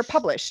 I know you're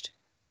published.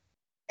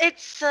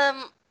 It's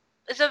a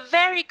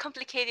very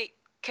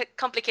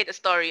complicated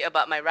story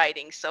about my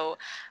writing. So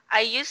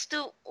I used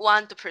to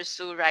want to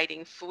pursue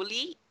writing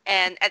fully,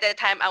 and at that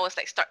time I was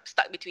like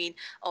stuck between,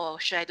 oh,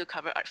 should I do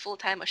cover art full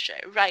time or should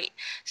I write?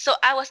 So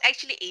I was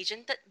actually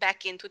agented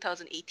back in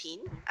 2018.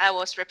 I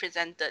was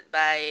represented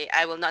by,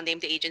 I will not name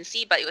the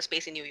agency, but it was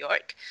based in New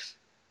York.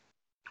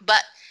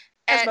 But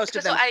As most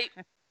of them.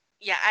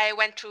 I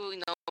went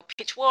through,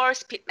 Pitch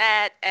Wars,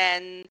 PitMat,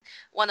 and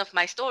one of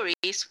my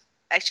stories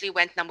actually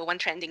went #1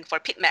 trending for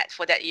PitMat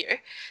for that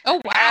year.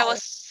 Oh wow! I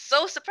was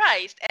so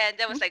surprised, and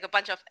there was like a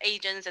bunch of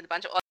agents and a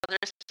bunch of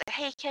others said,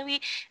 "Hey, can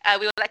we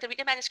would like to read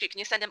the manuscript. Can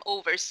you send them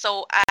over?"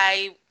 So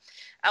I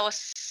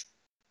was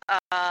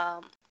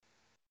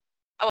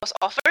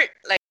offered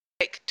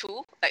like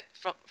two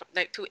from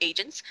like 2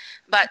 agents,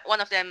 but one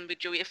of them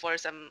withdrew it for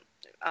some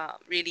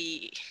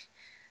really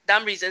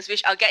dumb reasons,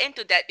 which I'll get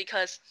into that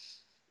because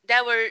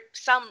there were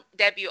some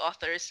debut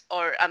authors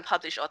or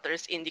unpublished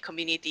authors in the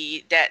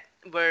community that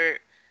were,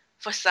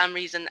 for some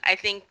reason, I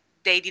think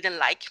they didn't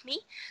like me.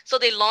 So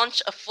they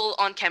launched a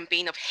full-on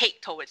campaign of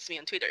hate towards me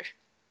on Twitter.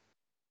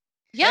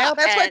 Yeah, well,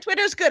 that's what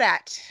Twitter's good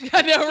at.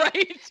 I know, right?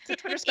 It's a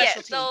Twitter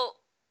specialty. Yeah, so,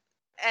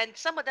 and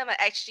some of them are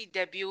actually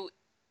debut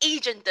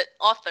agented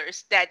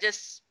authors that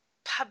just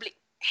public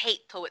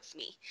hate towards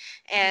me.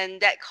 And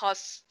that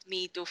caused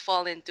me to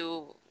fall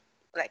into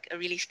like a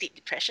really steep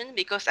depression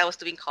because I was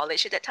doing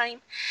college at that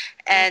time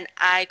and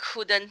I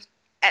couldn't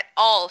at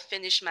all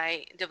finish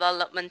my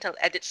developmental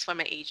edits for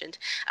my agent.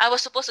 I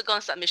was supposed to go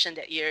on submission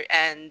that year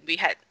and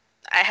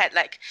I had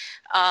like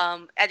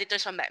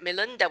editors from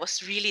Macmillan that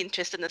was really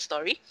interested in the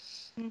story.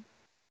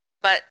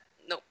 But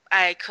no,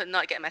 I could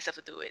not get myself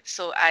to do it.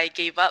 So I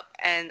gave up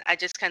and I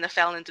just kind of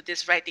fell into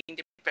this writing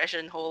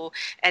depression hole,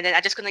 and then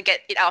I just couldn't get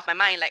it out of my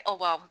mind, like, oh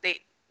wow,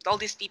 all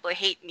these people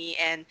hate me,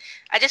 and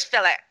I just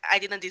felt like I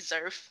didn't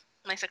deserve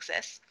my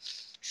success.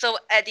 So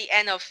at the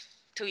end of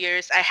 2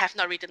 years, I have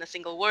not written a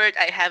single word.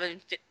 I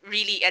haven't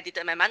really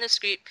edited my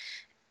manuscript.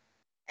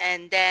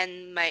 And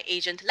then my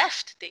agent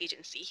left the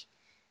agency.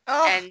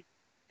 Oh. And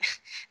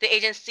the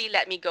agency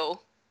let me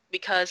go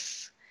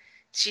because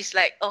she's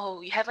like,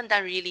 oh, you haven't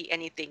done really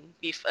anything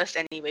with us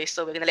anyway,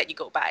 so we're going to let you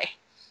go. Bye.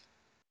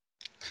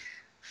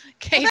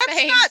 Okay, well,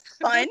 that's not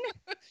fun.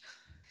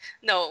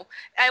 No,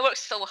 I worked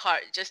so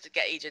hard just to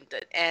get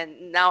agented.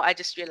 And now I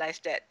just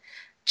realized that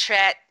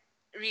trad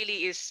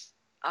really is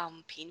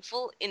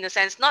painful in the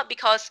sense, not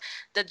because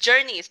the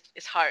journey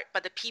is hard,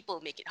 but the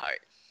people make it hard.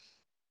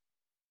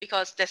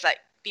 Because there's like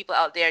people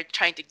out there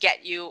trying to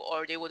get you,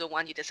 or they wouldn't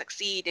want you to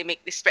succeed.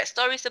 They spread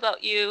stories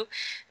about you,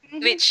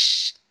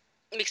 which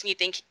makes me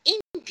think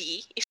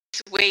indie is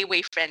way,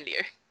 way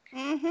friendlier.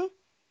 Mm-hmm.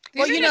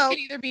 Well, you know, could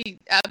either be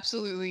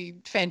absolutely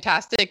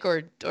fantastic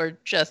or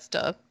just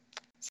a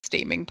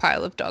steaming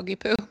pile of doggy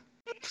poo.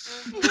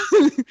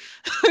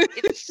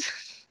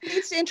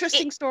 It's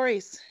interesting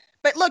stories.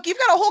 But look, you've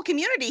got a whole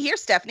community here,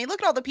 Stephanie.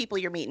 Look at all the people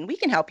you're meeting. We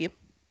can help you.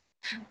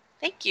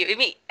 Thank you. I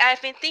mean,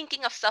 I've been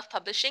thinking of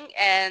self-publishing,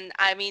 and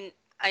I mean,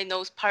 I know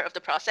it's part of the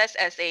process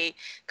as a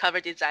cover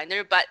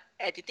designer, but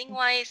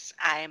editing-wise,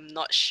 I'm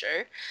not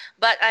sure.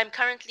 But I'm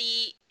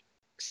currently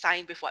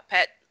signed with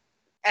Wattpad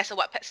as a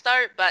Wattpad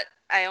star, but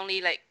I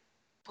only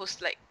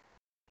post my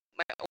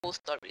old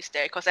stories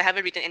there because I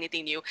haven't written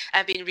anything new.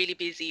 I've been really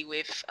busy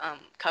with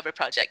cover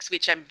projects,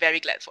 which I'm very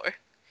glad for.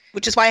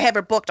 Which is why I have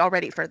her booked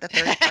already for the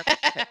third part.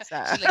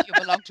 She's like, you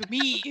belong to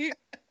me.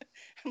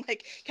 I'm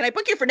like, can I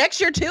book you for next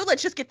year too?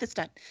 Let's just get this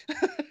done.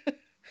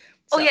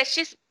 Oh yeah,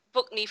 she's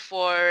booked me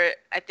for,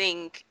 I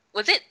think,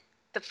 was it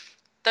the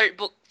 3rd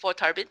book for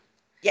Tarbin?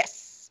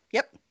 Yes.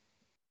 Yep.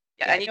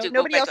 Yeah, I need to go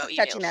nobody back else to is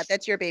touching that.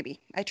 That's your baby.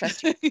 I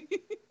trust you.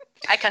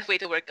 I can't wait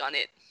to work on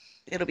it.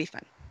 It'll be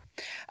fun.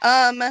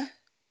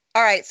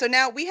 All right. So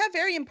now we have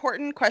very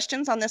important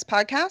questions on this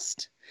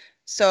podcast.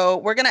 So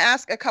we're going to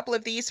ask a couple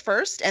of these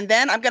first, and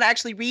then I'm going to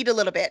actually read a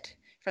little bit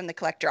from the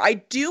collector. I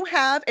do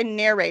have a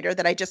narrator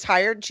that I just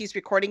hired. She's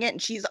recording it,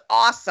 and she's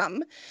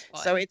awesome.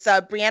 Fun. So it's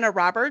Brianna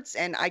Roberts,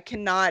 and I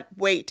cannot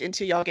wait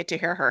until y'all get to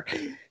hear her.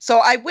 So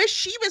I wish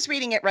she was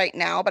reading it right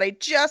now, but I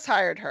just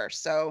hired her.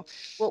 So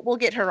we'll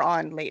get her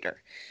on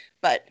later.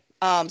 But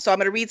so I'm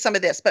going to read some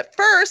of this. But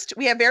first,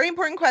 we have very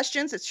important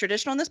questions. It's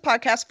traditional on this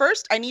podcast.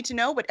 First, I need to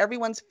know what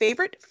everyone's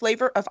favorite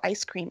flavor of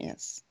ice cream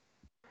is.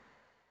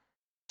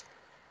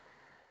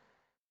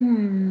 I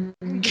know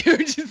we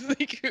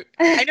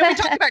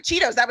talked about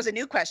Cheetos. That was a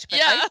new question, but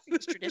yeah. I think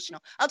it's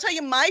traditional. I'll tell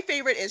you, my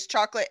favorite is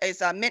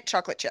mint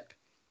chocolate chip.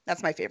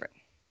 That's my favorite.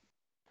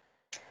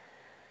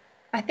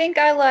 I think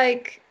I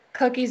like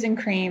cookies and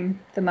cream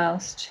the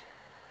most.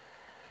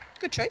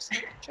 Good choice.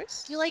 Good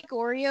choice. Do you like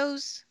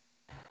Oreos?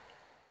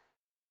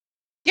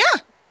 Yeah.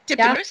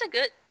 Those are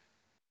good.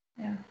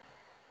 Yeah.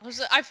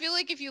 I feel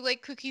like if you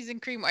like cookies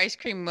and cream ice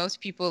cream, most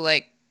people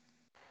like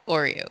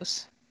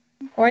Oreos.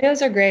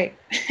 Oreos are great.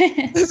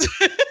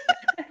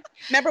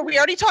 Remember, we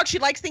already talked. She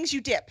likes things you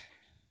dip.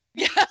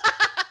 Yeah.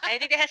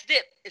 Anything that has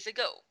dip is a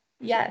go.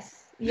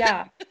 Yes.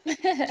 Yeah.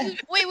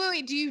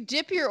 Wait. Do you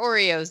dip your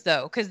Oreos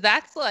though? Because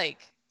that's like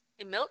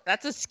in milk.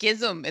 That's a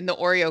schism in the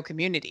Oreo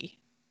community.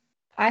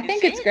 I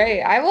think it's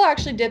great. I will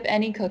actually dip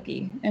any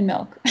cookie in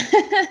milk.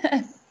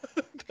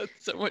 That's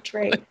so much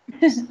great.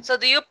 Fun. So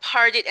do you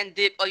part it and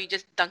dip, or you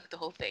just dunk the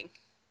whole thing?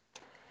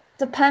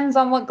 Depends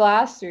on what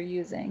glass you're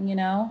using, you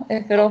know.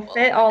 If it'll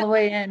fit all the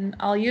way in,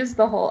 I'll use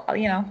the whole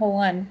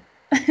one.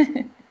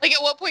 Like,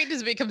 at what point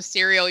does it become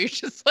cereal? You're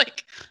just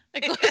like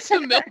a glass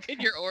of milk in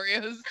your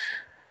Oreos.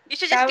 You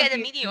should That just would get a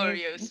be mini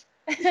amazing. Oreos.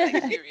 It's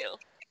like cereal.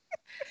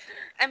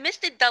 I miss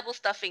the double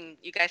stuffing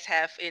you guys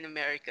have in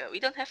America. We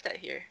don't have that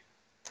here.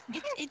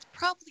 It's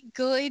probably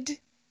good.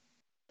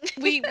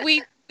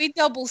 We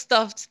double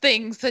stuffed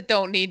things that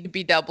don't need to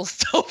be double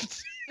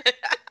stuffed.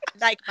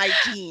 Like my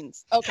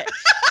jeans. Okay.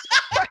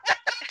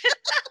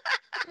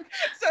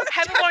 So I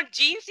haven't worn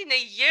jeans in a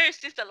year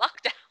since the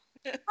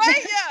lockdown.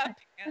 Right? Yeah.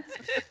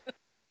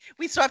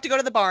 we still have to go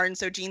to the barn,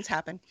 so jeans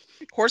happen.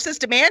 Horses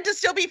demand to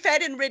still be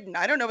fed and ridden.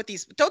 I don't know what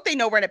these. Don't they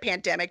know we're in a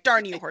pandemic?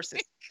 Darn you,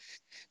 horses.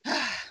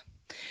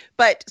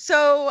 But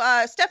so,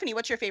 Stephanie,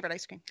 what's your favorite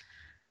ice cream?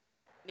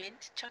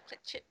 Mint chocolate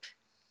chip.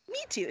 Me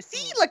too.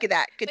 See, look at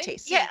that. Good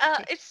taste. Yeah,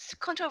 Good taste. it's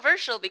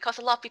controversial because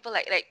a lot of people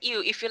like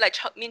you. If you like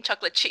mint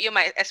chocolate chip, you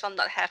might as well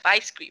not have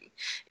ice cream.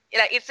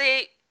 Like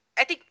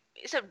I think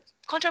it's a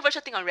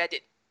controversial thing on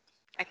Reddit.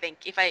 I think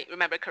if I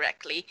remember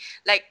correctly,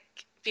 like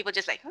people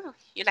just like, oh,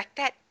 you like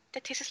that?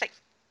 That tastes like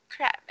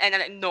crap. And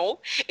I'm like, no,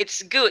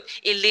 it's good.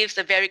 It leaves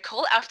a very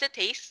cold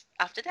aftertaste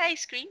after the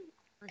ice cream,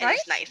 and Right?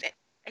 it's nice.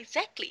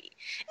 Exactly.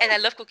 And I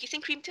love cookies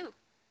and cream too.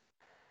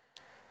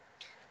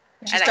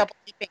 She's like- double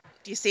dipping.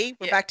 Do you see?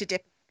 We're Yeah. back to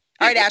dipping.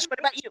 All right, Ash. What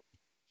about you?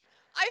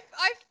 I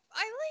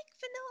like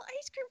vanilla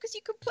ice cream because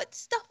you can put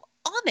stuff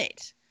on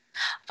it.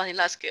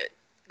 Vanilla's good.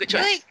 Good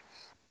choice.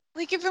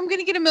 Like if I'm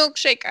gonna get a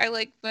milkshake, I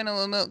like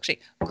vanilla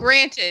milkshake.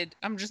 Granted,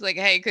 I'm just like,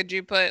 hey, could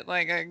you put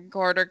like a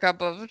quarter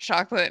cup of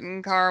chocolate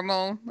and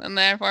caramel in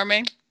there for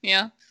me?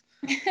 Yeah.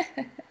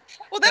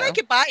 Well, then I So.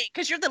 could buy it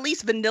because you're the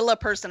least vanilla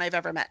person I've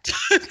ever met.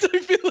 I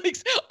feel like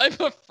I'm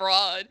a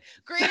fraud.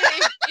 Granted,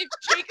 if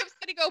Jacob's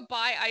gonna go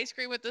buy ice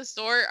cream at the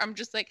store, I'm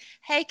just like,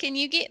 hey, can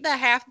you get the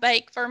half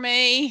bake for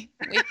me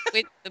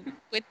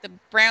with the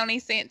brownie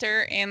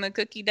center and the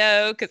cookie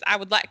dough? Because I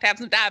would like to have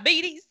some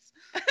diabetes.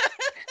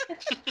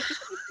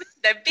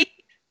 That'd be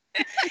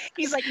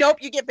He's like, nope,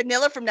 you get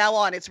vanilla from now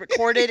on. It's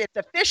recorded. It's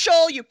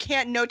official. You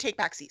can't no take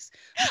backsies.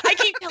 I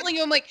keep telling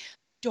him, like,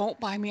 don't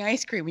buy me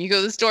ice cream. When you go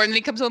to the store, and then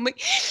he comes home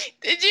like,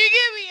 did you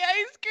get me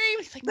ice cream?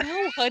 He's like,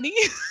 no, honey.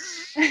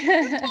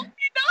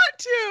 Not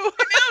to. No,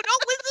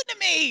 don't listen to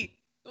me.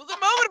 It was a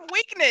moment of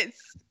weakness.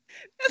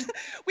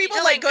 We You will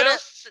know like when go to.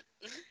 girls-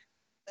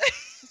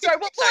 Sorry,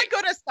 we'll Sorry. like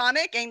go to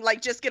Sonic and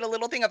like just get a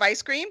little thing of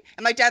ice cream.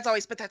 And my dad's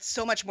always, but that's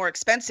so much more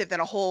expensive than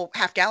a whole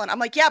half gallon. I'm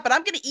like, yeah, but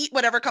I'm gonna eat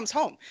whatever comes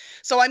home.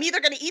 So I'm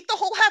either gonna eat the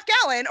whole half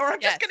gallon or I'm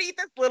Yes. just gonna eat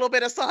this little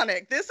bit of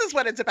Sonic. This is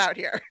what it's about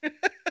here.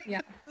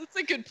 That's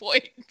a good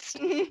point.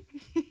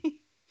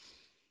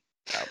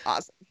 So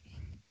awesome.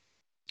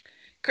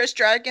 Chris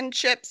Dragon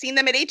Chip, seen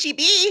them at HEB.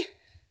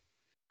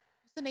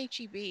 What's an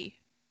HEB?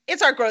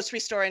 It's our grocery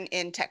store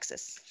in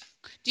Texas.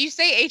 Do you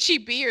say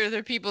HEB or are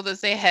there people that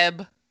say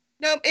Heb?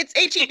 No, it's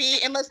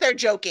HEB unless they're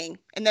joking,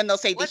 and then they'll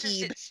say the What does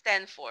Heb. it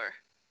stand for?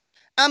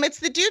 It's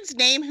the dude's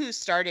name who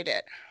started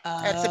it.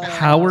 That's about-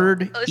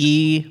 Howard Oh, this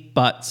E.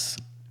 Butts.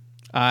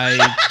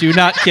 I do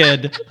not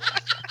kid.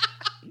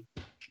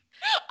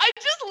 I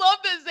just love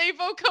that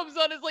Zafo comes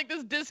on as like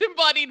this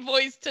disembodied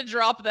voice to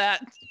drop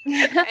that.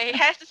 It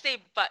has to say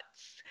butts.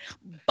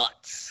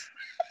 Butts.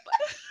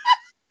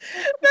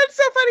 That's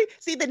so funny.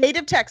 See, the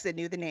native Texan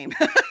knew the name.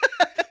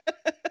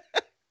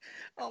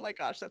 Oh my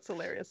gosh, that's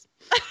hilarious.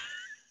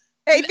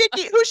 Hey,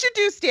 Vicky, who should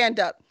do stand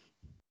up?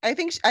 I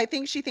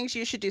think she thinks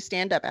you should do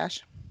stand up,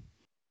 Ash.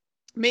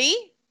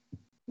 Me?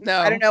 No.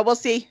 I don't know. We'll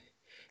see.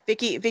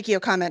 Vicky will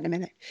comment in a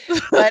minute.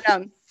 But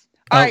all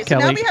right. So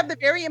now Kelly. we have the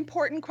very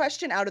important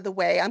question out of the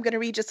way. I'm going to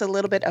read just a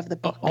little bit of the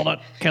Oh, book. hold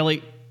on,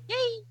 Kelly. Yay!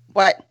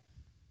 What?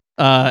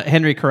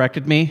 Henry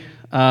corrected me.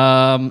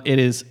 It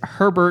is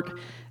Herbert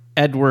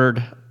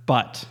Edward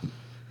Butt.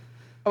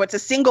 Oh, it's a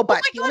single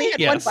butt. Oh He my only God, had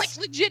Yes. one it's butt. like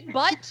legit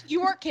butt?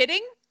 You weren't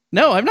kidding?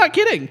 No, I'm not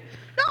kidding.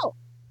 No.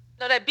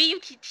 No, that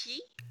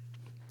B-U-T-T?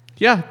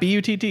 Yeah,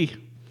 B-U-T-T.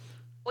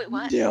 Wait,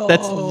 what? No.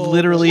 That's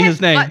literally He his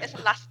has name. butt as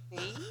a last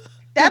name?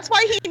 That's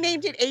why he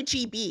named it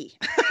HEB.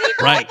 I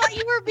Right. thought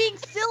you were being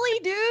silly,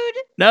 dude.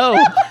 No.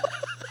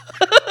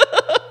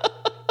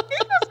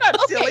 That's not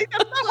Okay, silly.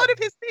 That's not one of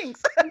his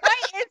things.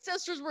 My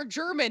ancestors were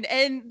German,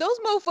 and those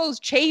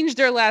mofos changed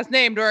their last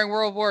name during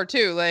World War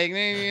II. Like,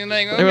 they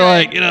They were okay,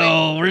 like,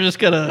 we're just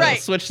gonna Right.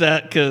 switch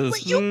that because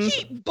But you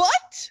keep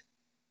butt?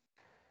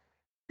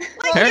 Well,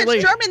 Apparently-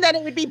 if it's German, then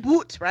it would be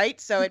Boot, right?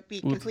 So it'd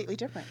be Boot. completely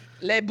different.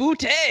 Le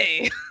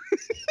bouteille.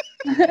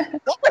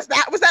 What was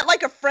that? Was that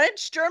like a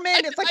French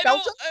German? It's like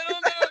Belgium.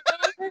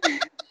 I don't know.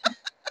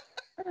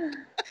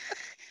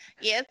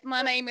 Yes,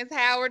 my name is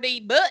Howard E.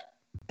 Butt,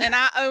 and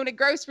I own a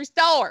grocery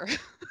store.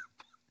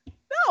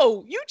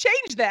 No, you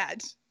changed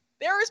that.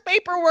 There is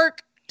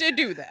paperwork to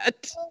do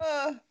that.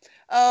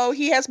 Oh,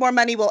 he has more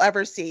money we'll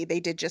ever see. They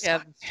did just.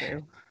 That's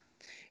true.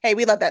 Hey,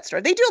 we love that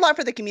store. They do a lot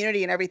for the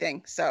community and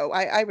everything. So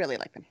I really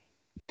like them.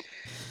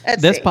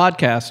 Let's this see.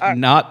 podcast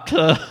not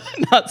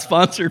not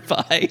sponsored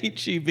by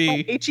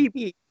HEB.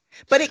 HEB.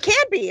 But it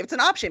can be. If it's an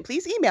option,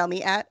 please email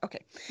me at. Okay.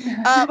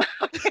 Um,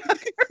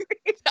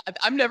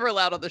 I'm never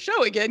allowed on the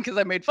show again because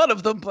I made fun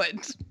of them, but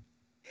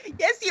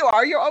yes, you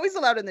are. You're always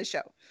allowed in the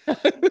show.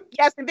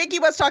 Yes, and Vicky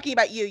was talking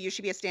about you. You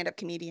should be a stand-up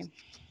comedian.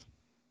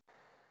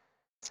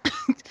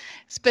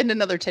 Spend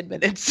another 10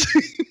 minutes.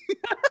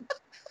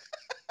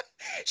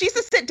 She's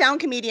a sit-down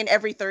comedian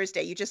every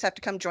Thursday. You just have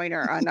to come join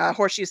her on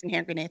Horseshoes and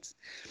Hand Grenades.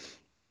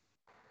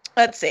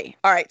 Let's see.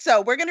 All right,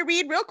 so we're going to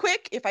read real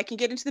quick, if I can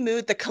get into the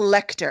mood, The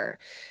Collector.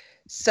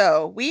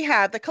 So we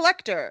have The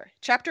Collector,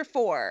 Chapter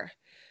 4.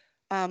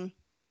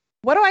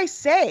 What do I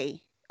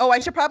say? Oh, I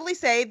should probably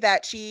say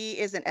that she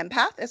is an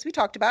empath, as we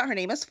talked about. Her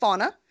name is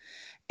Fauna,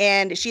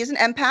 and she is an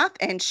empath,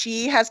 and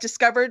she has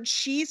discovered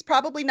she's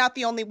probably not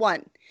the only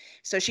one.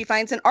 So she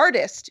finds an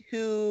artist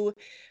who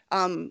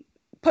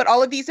put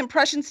all of these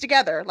impressions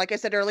together. Like I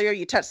said earlier,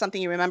 you touch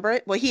something, you remember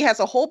it. Well, he has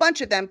a whole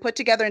bunch of them put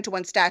together into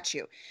one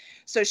statue.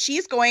 So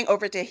she's going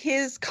over to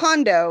his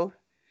condo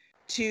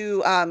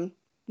to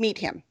meet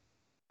him.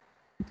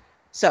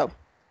 So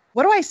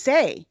what do I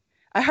say?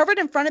 I hovered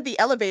in front of the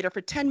elevator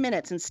for 10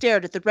 minutes and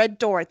stared at the red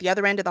door at the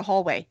other end of the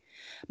hallway.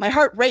 My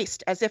heart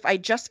raced as if I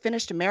just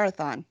finished a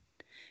marathon.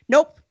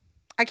 Nope,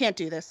 I can't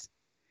do this.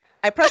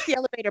 I pressed the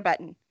elevator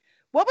button.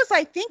 What was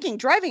I thinking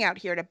driving out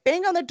here to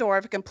bang on the door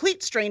of a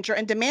complete stranger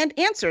and demand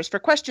answers for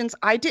questions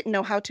I didn't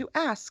know how to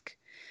ask?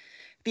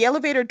 The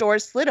elevator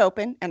doors slid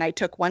open and I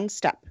took one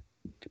step.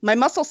 My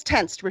muscles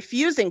tensed,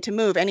 refusing to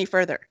move any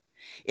further.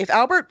 If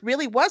Albert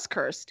really was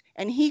cursed,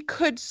 and he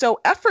could so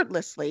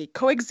effortlessly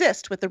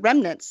coexist with the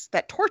remnants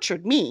that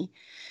tortured me,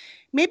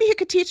 maybe he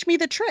could teach me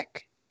the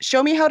trick,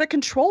 show me how to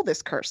control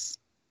this curse.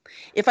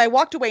 If I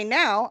walked away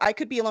now, I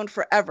could be alone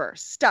forever,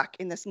 stuck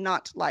in this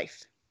not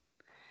life.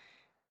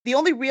 The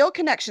only real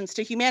connections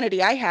to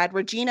humanity I had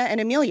were Gina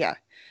and Amelia.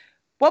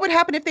 What would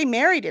happen if they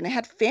married and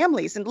had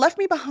families and left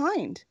me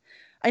behind?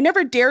 I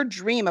never dared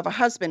dream of a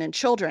husband and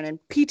children and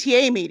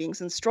PTA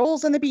meetings and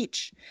strolls on the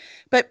beach.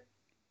 But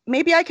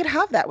maybe I could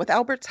have that with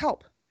Albert's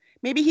help.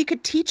 Maybe he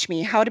could teach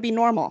me how to be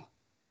normal.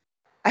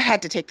 I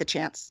had to take the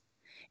chance.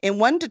 In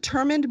one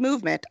determined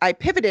movement, I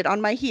pivoted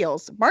on my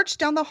heels, marched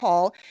down the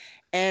hall,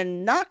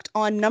 and knocked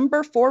on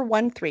number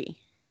 413.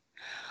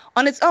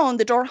 On its own,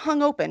 the door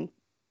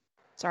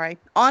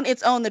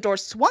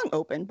swung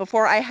open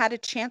before I had a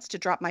chance to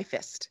drop my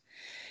fist.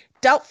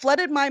 Doubt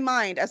flooded my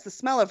mind as the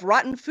smell of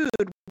rotten food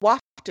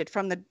wafted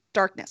from the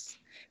darkness.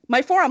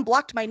 My forearm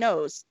blocked my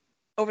nose.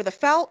 Over the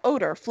foul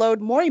odor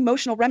flowed more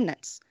emotional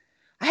remnants.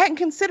 I hadn't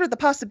considered the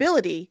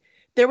possibility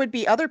there would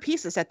be other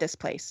pieces at this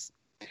place.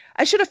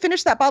 I should have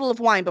finished that bottle of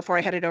wine before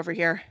I headed over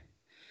here.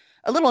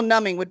 A little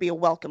numbing would be a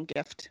welcome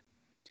gift.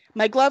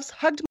 My gloves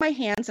hugged my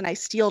hands and I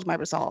steeled my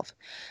resolve.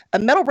 A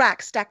metal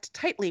rack stacked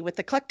tightly with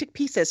eclectic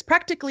pieces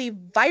practically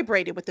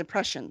vibrated with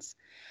impressions.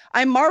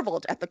 I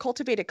marveled at the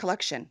cultivated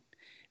collection.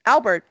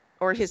 Albert,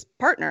 or his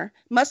partner,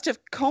 must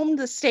have combed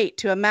the state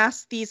to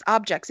amass these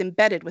objects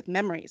embedded with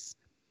memories.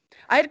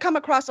 I had come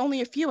across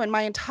only a few in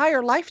my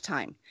entire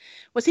lifetime.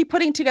 Was he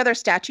putting together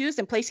statues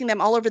and placing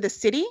them all over the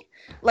city?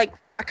 Like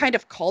a kind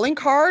of calling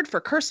card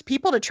for cursed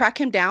people to track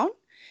him down?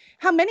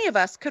 How many of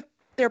us could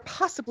there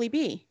possibly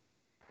be?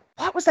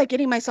 What was I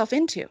getting myself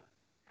into?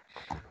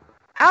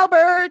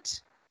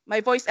 Albert! My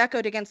voice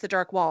echoed against the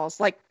dark walls,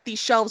 like these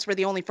shelves were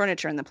the only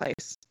furniture in the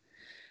place.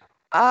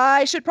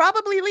 I should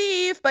probably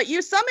leave, but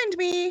you summoned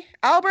me,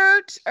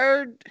 Albert.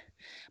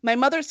 My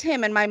mother's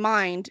hymn in my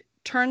mind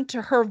turned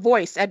to her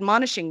voice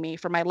admonishing me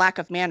for my lack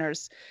of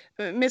manners.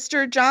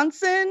 Mr.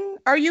 Johnson,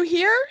 are you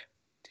here?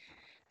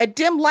 A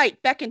dim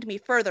light beckoned me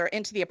further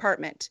into the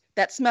apartment.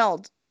 That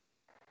smell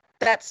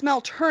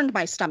turned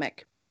my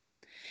stomach.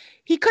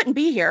 He couldn't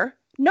be here.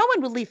 No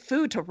one would leave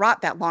food to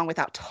rot that long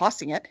without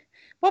tossing it.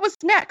 What was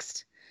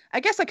next? I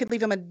guess I could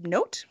leave him a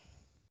note.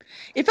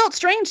 It felt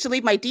strange to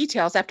leave my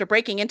details after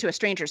breaking into a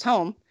stranger's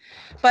home,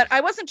 but I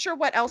wasn't sure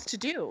what else to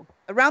do.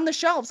 Around the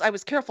shelves, I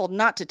was careful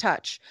not to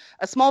touch.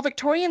 A small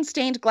Victorian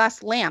stained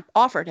glass lamp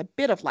offered a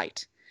bit of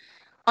light.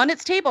 On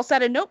its table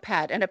sat a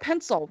notepad and a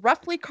pencil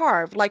roughly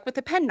carved like with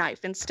a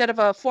penknife instead of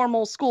a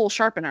formal school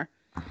sharpener.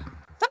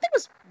 Something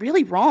was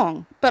really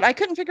wrong, but I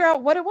couldn't figure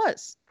out what it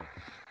was.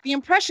 The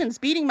impressions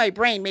beating my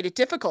brain made it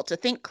difficult to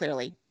think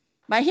clearly.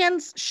 My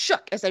hands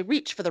shook as I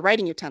reached for the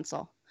writing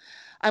utensil.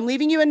 I'm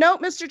leaving you a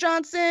note, Mr.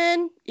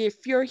 Johnson.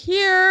 If you're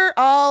here,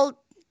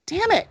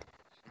 Damn it.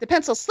 The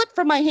pencil slipped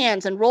from my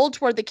hands and rolled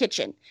toward the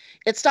kitchen.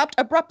 It stopped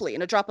abruptly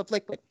in a drop of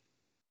liquid.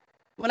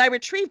 When I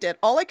retrieved it,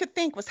 all I could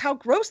think was how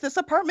gross this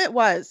apartment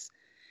was.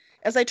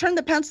 As I turned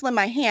the pencil in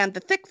my hand, the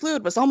thick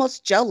fluid was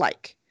almost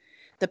gel-like.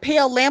 The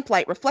pale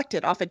lamplight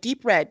reflected off a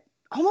deep red,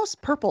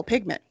 almost purple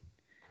pigment.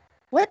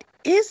 What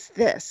is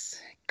this?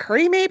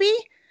 Curry, maybe?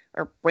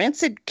 Or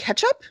rancid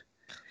ketchup?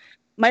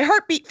 My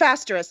heart beat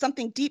faster as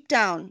something deep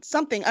down,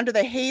 something under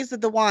the haze of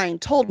the wine,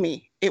 told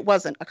me it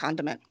wasn't a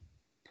condiment.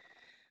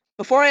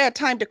 Before I had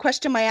time to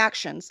question my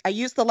actions, I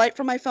used the light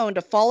from my phone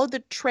to follow the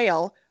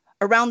trail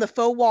around the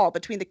faux wall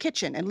between the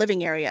kitchen and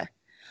living area.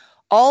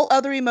 All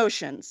other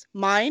emotions,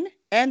 mine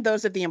and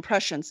those of the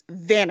impressions,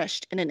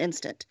 vanished in an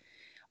instant,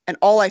 and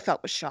all I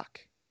felt was shock.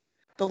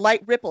 The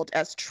light rippled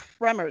as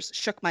tremors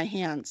shook my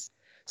hands.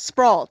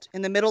 Sprawled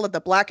in the middle of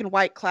the black and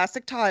white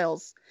classic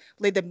tiles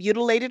lay the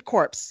mutilated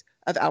corpse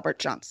of Albert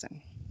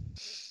Johnson.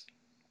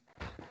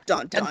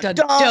 Dun, dun, dun,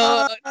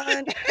 dun,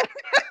 dun.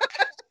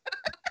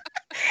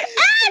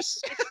 Ash!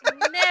 It's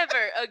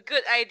a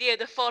good idea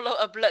to follow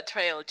a blood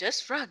trail.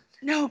 Just run.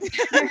 No,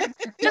 Just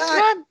not,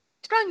 run.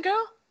 Run,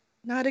 girl.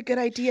 not a good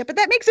idea. But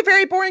that makes a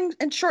very boring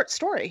and short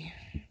story.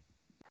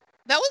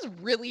 That was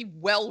really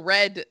well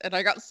read, and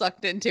I got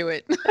sucked into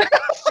it.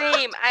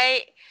 Same.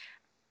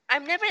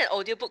 I'm never an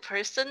audiobook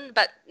person,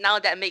 but now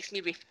that makes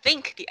me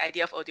rethink the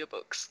idea of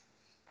audiobooks.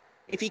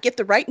 If you get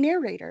the right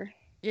narrator.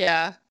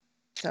 Yeah.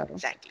 So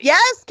Exactly.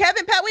 yes,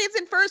 Kevin Petway is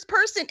in first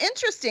person.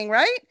 Interesting,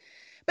 right?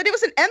 But it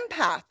was an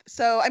empath.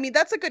 So, I mean,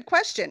 that's a good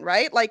question,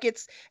 right? Like,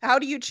 it's how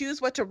do you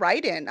choose what to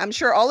write in? I'm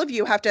sure all of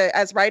you have to,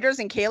 as writers,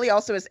 and Kaylee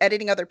also is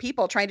editing other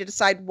people, trying to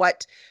decide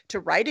what to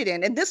write it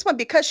in. And this one,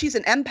 because she's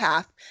an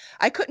empath,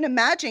 I couldn't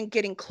imagine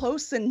getting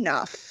close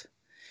enough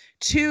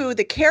to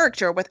the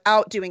character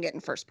without doing it in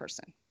first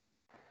person.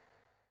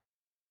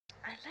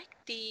 I like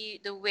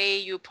the way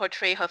you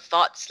portray her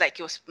thoughts, like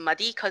it was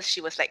muddy because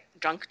she was like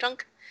drunk.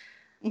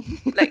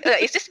 Like,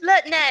 is this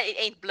blood? Nah, it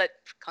ain't blood.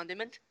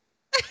 Condiment.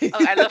 Oh,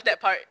 I love that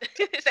part.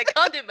 It's like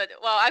condiment.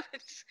 Wow,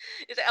 it's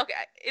like okay.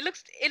 It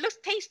looks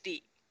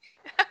tasty.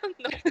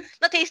 No,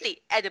 not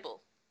tasty.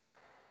 Edible.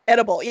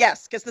 Edible,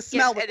 yes, because the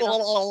smell Yes,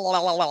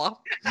 was.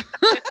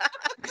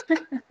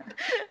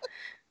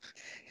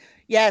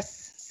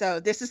 Yes, so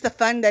this is the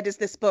fun that is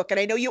this book, and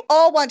I know you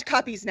all want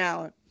copies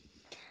now.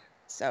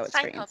 So it's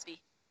Signed great.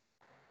 copy.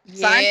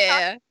 Signed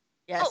Yeah.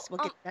 Yes, Oh, we'll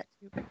get that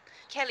too.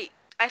 Kelly,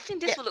 I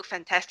think this Yeah. will look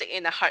fantastic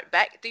in a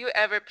hardback. Do you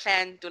ever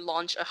plan to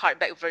launch a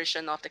hardback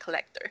version of The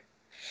Collector?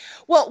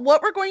 Well,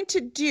 what we're going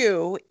to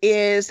do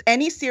is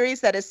any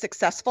series that is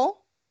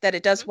successful, that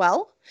it does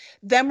well,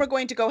 then we're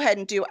going to go ahead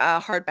and do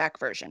a hardback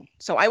version.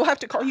 So I will have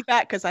to call you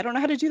back because I don't know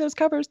how to do those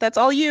covers. That's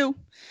all you.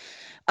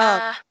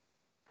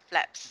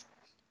 Flaps.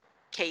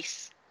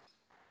 Case.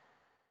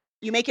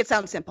 You make it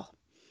sound simple.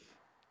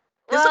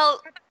 This is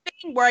Well,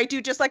 thing where I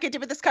do just like I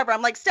did with this cover.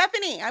 I'm like,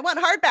 Stephanie, I want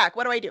hardback.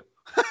 What do I do?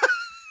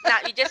 nah,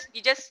 you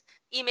just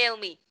email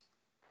me.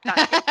 Done.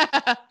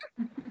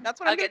 That's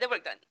what I'll I'm get the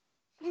work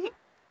done.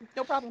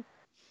 No problem.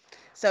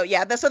 So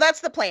yeah, so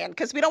that's the plan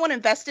because we don't want to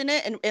invest in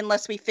it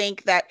unless we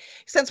think that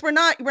since we're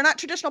not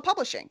traditional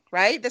publishing,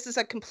 right? This is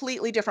a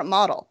completely different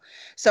model.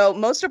 So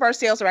most of our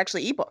sales are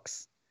actually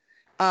ebooks.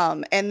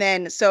 And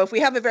then so if we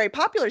have a very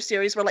popular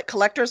series where like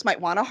collectors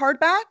might want a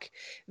hardback,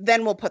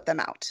 then we'll put them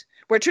out.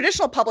 Where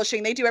traditional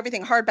publishing, they do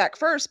everything hardback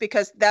first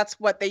because that's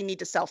what they need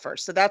to sell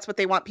first. So that's what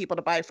they want people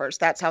to buy first.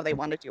 That's how they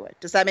want to do it.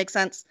 Does that make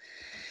sense?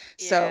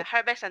 Yeah,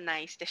 hardbacks are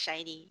nice. They're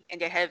shiny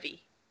and they're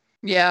heavy.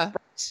 Yeah.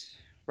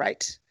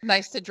 Right.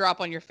 Nice to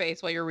drop on your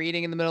face while you're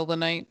reading in the middle of the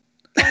night.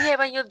 Oh, yeah,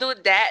 when you do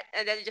that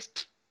and then you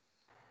just...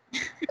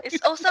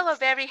 It's also a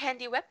very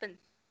handy weapon.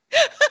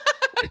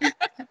 Can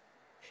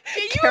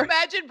you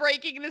imagine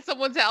breaking into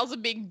someone's house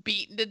and being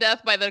beaten to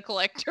death by the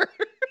collector?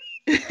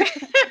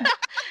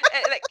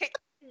 Like,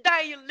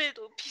 die, you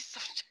little piece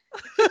of...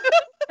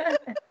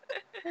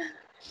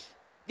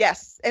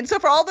 Yes. And so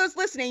for all those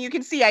listening, you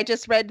can see I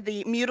just read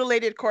The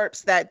Mutilated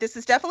Corpse, that this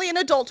is definitely an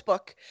adult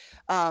book.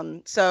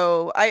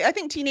 So I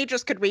think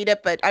teenagers could read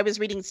it, but I was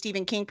reading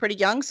Stephen King pretty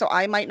young, so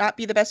I might not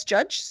be the best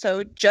judge.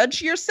 So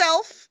judge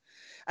yourself.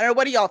 I don't know.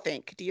 What do y'all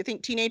think? Do you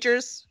think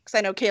teenagers? Because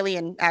I know Kaylee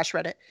and Ash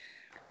read it.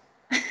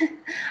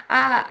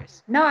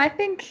 No, I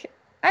think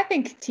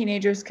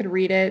teenagers could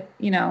read it.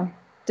 You know,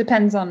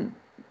 depends on.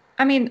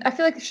 I mean, I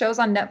feel like the shows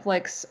on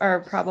Netflix are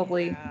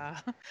probably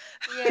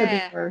could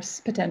be worse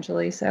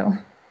potentially. So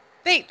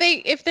They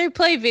if they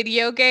play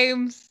video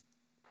games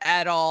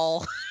at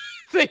all,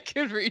 they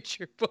could read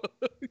your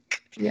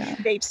book. Yeah.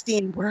 They've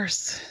seen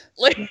worse.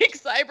 Like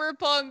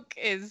Cyberpunk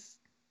is,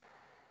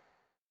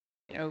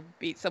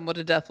 beat someone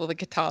to death with a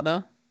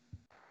katana.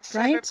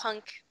 Right?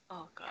 Cyberpunk.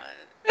 Oh god.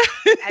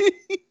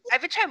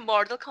 Have you tried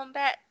Mortal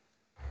Kombat?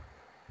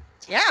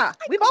 Yeah.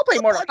 We've all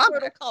played Mortal Kombat.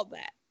 Mortal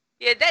Kombat.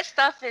 Yeah, that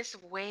stuff is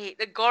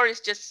the gore is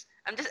just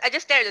I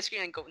just stare at the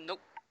screen and go, nope.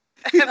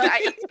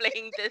 I ain't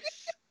playing this.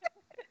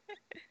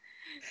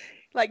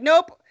 Like,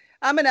 nope,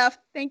 I'm enough.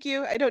 Thank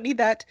you. I don't need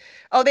that.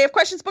 Oh, they have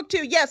questions. Book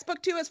 2. Yes,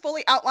 book 2 is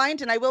fully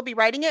outlined and I will be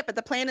writing it, but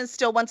the plan is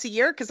still once a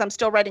year because I'm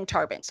still writing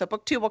Tarvin. So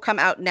book 2 will come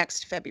out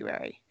next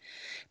February.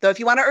 Though if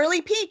you want an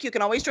early peek, you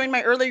can always join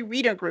my early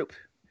reader group.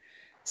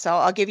 So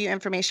I'll give you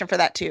information for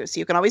that too. So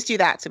you can always do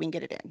that so we can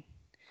get it in.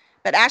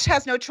 But Ash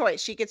has no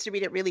choice. She gets to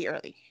read it really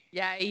early.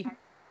 Yay.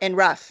 And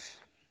rough.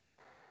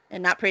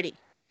 And not pretty.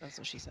 That's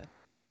what she said.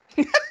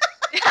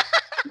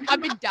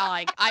 I've been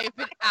dying. I have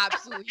been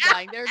absolutely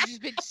dying. There have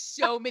just been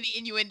so many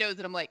innuendos,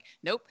 and I'm like,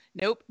 nope.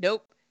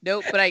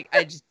 But I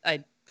had to.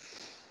 I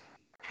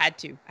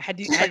had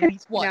to at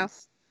least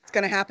once. It's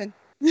gonna happen.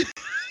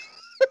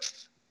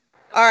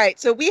 All right.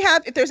 So we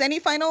have. If there's any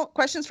final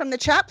questions from the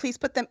chat, please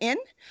put them in.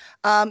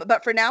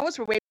 But for now, as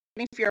we're waiting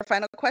for your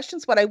final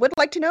questions, what I would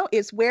like to know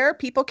is where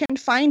people can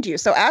find you.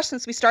 So Ash,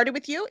 since we started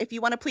with you, if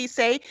you want to please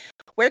say,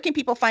 where can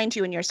people find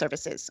you in your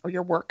services or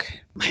your work?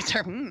 My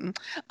turn.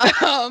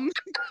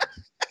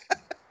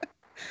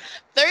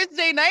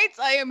 Thursday nights,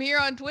 I am here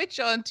on Twitch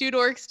on Two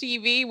Dorks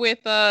TV with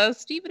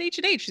Steve at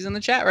H&H. She's in the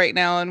chat right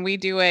now, and we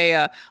do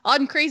a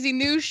on Crazy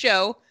News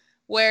show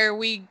where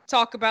we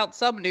talk about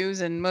some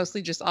news and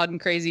mostly just odd and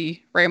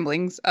crazy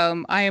ramblings.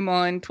 I am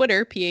on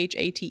Twitter,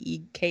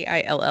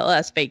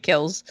 PhateKills, Fake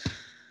Kills.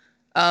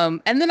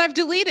 And then I've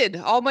deleted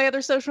all my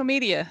other social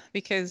media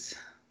because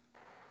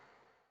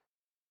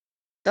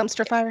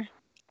Dumpster fire.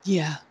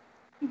 Yeah.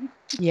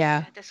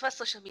 Yeah. That's what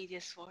social media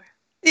is for.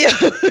 Yeah.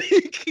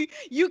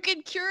 You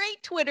can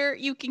curate Twitter,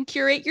 you can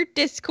curate your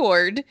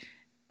Discord,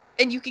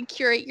 and you can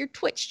curate your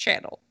Twitch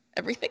channel.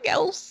 Everything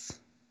else,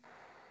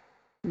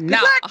 nah.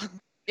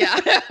 Yeah.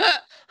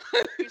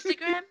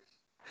 Instagram?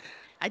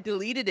 I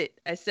deleted it.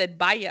 I said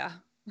bye.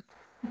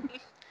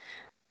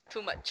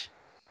 Too much.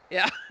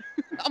 Yeah.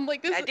 I'm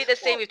like this. I did the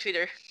same with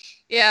Twitter.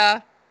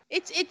 Yeah.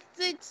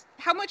 It's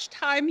how much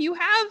time you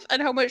have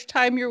and how much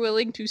time you're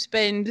willing to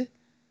spend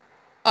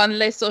on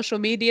less social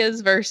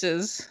medias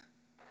versus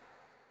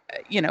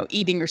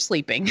eating or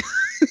sleeping.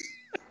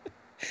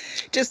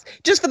 Just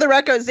for the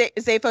record,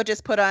 Zafo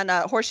just put on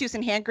horseshoes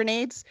and hand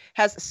grenades.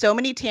 Has so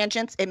many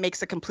tangents, it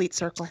makes a complete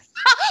circle.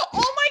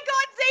 Oh my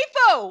God,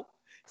 Zafo!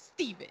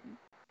 Steven,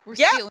 we're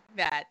stealing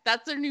that.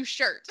 That's our new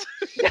shirt.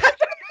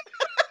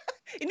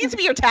 It needs to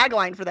be your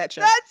tagline for that show.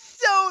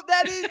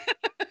 That is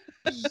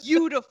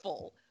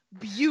beautiful.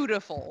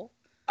 Beautiful.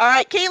 All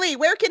right, Kaylee,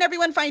 where can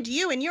everyone find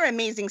you and your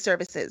amazing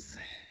services?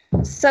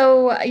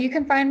 So you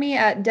can find me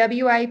at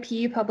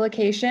WIP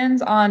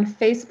Publications on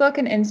Facebook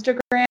and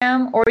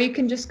Instagram, or you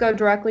can just go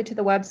directly to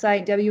the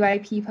website,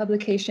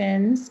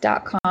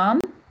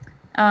 WIPpublications.com.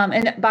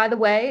 And by the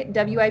way,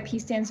 WIP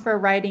stands for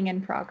Writing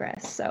in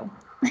Progress. So.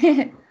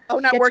 Oh,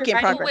 not work in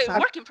progress. Wait,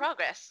 work in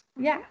progress.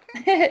 Yeah.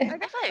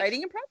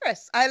 Writing in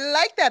progress. I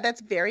like that.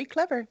 That's very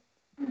clever.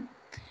 All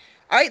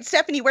right,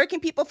 Stephanie, where can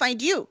people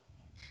find you?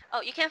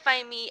 Oh, you can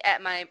find me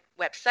at my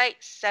website,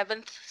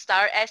 Seventh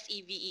Star,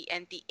 SEVENTH,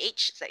 and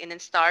then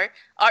star,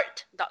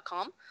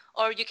 art.com.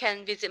 Or you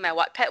can visit my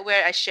Wattpad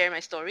where I share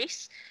my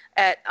stories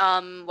at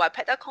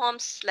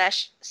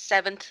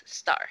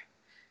wattpad.com/7thstar.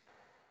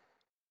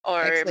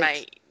 Or Excellent.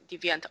 my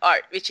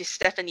DeviantArt, which is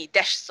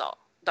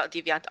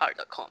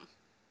stephanie-saw.deviantart.com.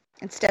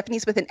 And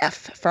Stephanie's with an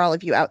F for all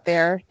of you out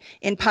there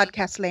in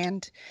podcast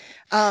land.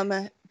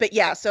 But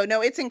yeah, so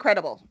no, it's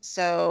incredible.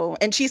 So,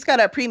 and she's got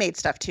a pre-made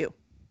stuff too.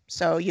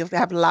 So you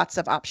have lots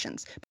of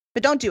options,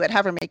 but don't do it.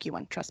 Have her make you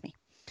one. Trust me.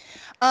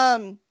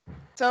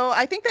 So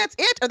I think that's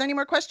it. Are there any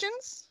more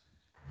questions?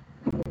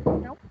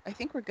 Nope. I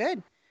think we're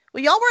good.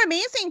 Well, y'all were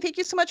amazing. Thank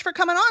you so much for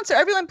coming on. So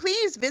everyone,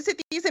 please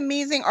visit these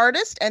amazing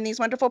artists and these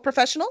wonderful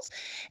professionals.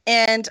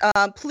 And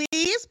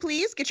please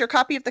get your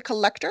copy of The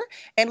Collector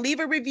and leave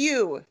a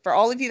review. For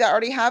all of you that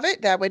already have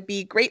it, that would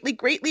be greatly,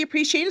 greatly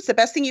appreciated. It's the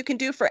best thing you can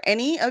do for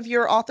any of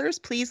your authors.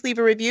 Please leave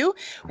a review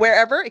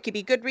wherever. It could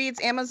be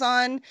Goodreads,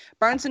 Amazon,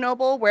 Barnes &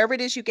 Noble, wherever it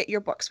is you get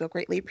your books. We'll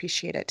greatly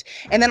appreciate it.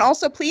 And then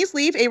also please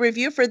leave a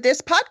review for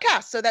this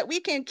podcast so that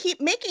we can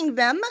keep making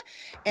them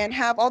and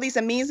have all these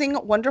amazing,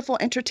 wonderful,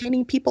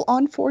 entertaining people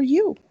on for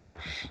you.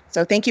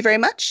 So thank you very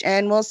much.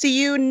 And we'll see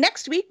you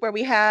next week where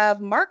we have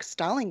Mark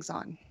Stallings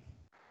on.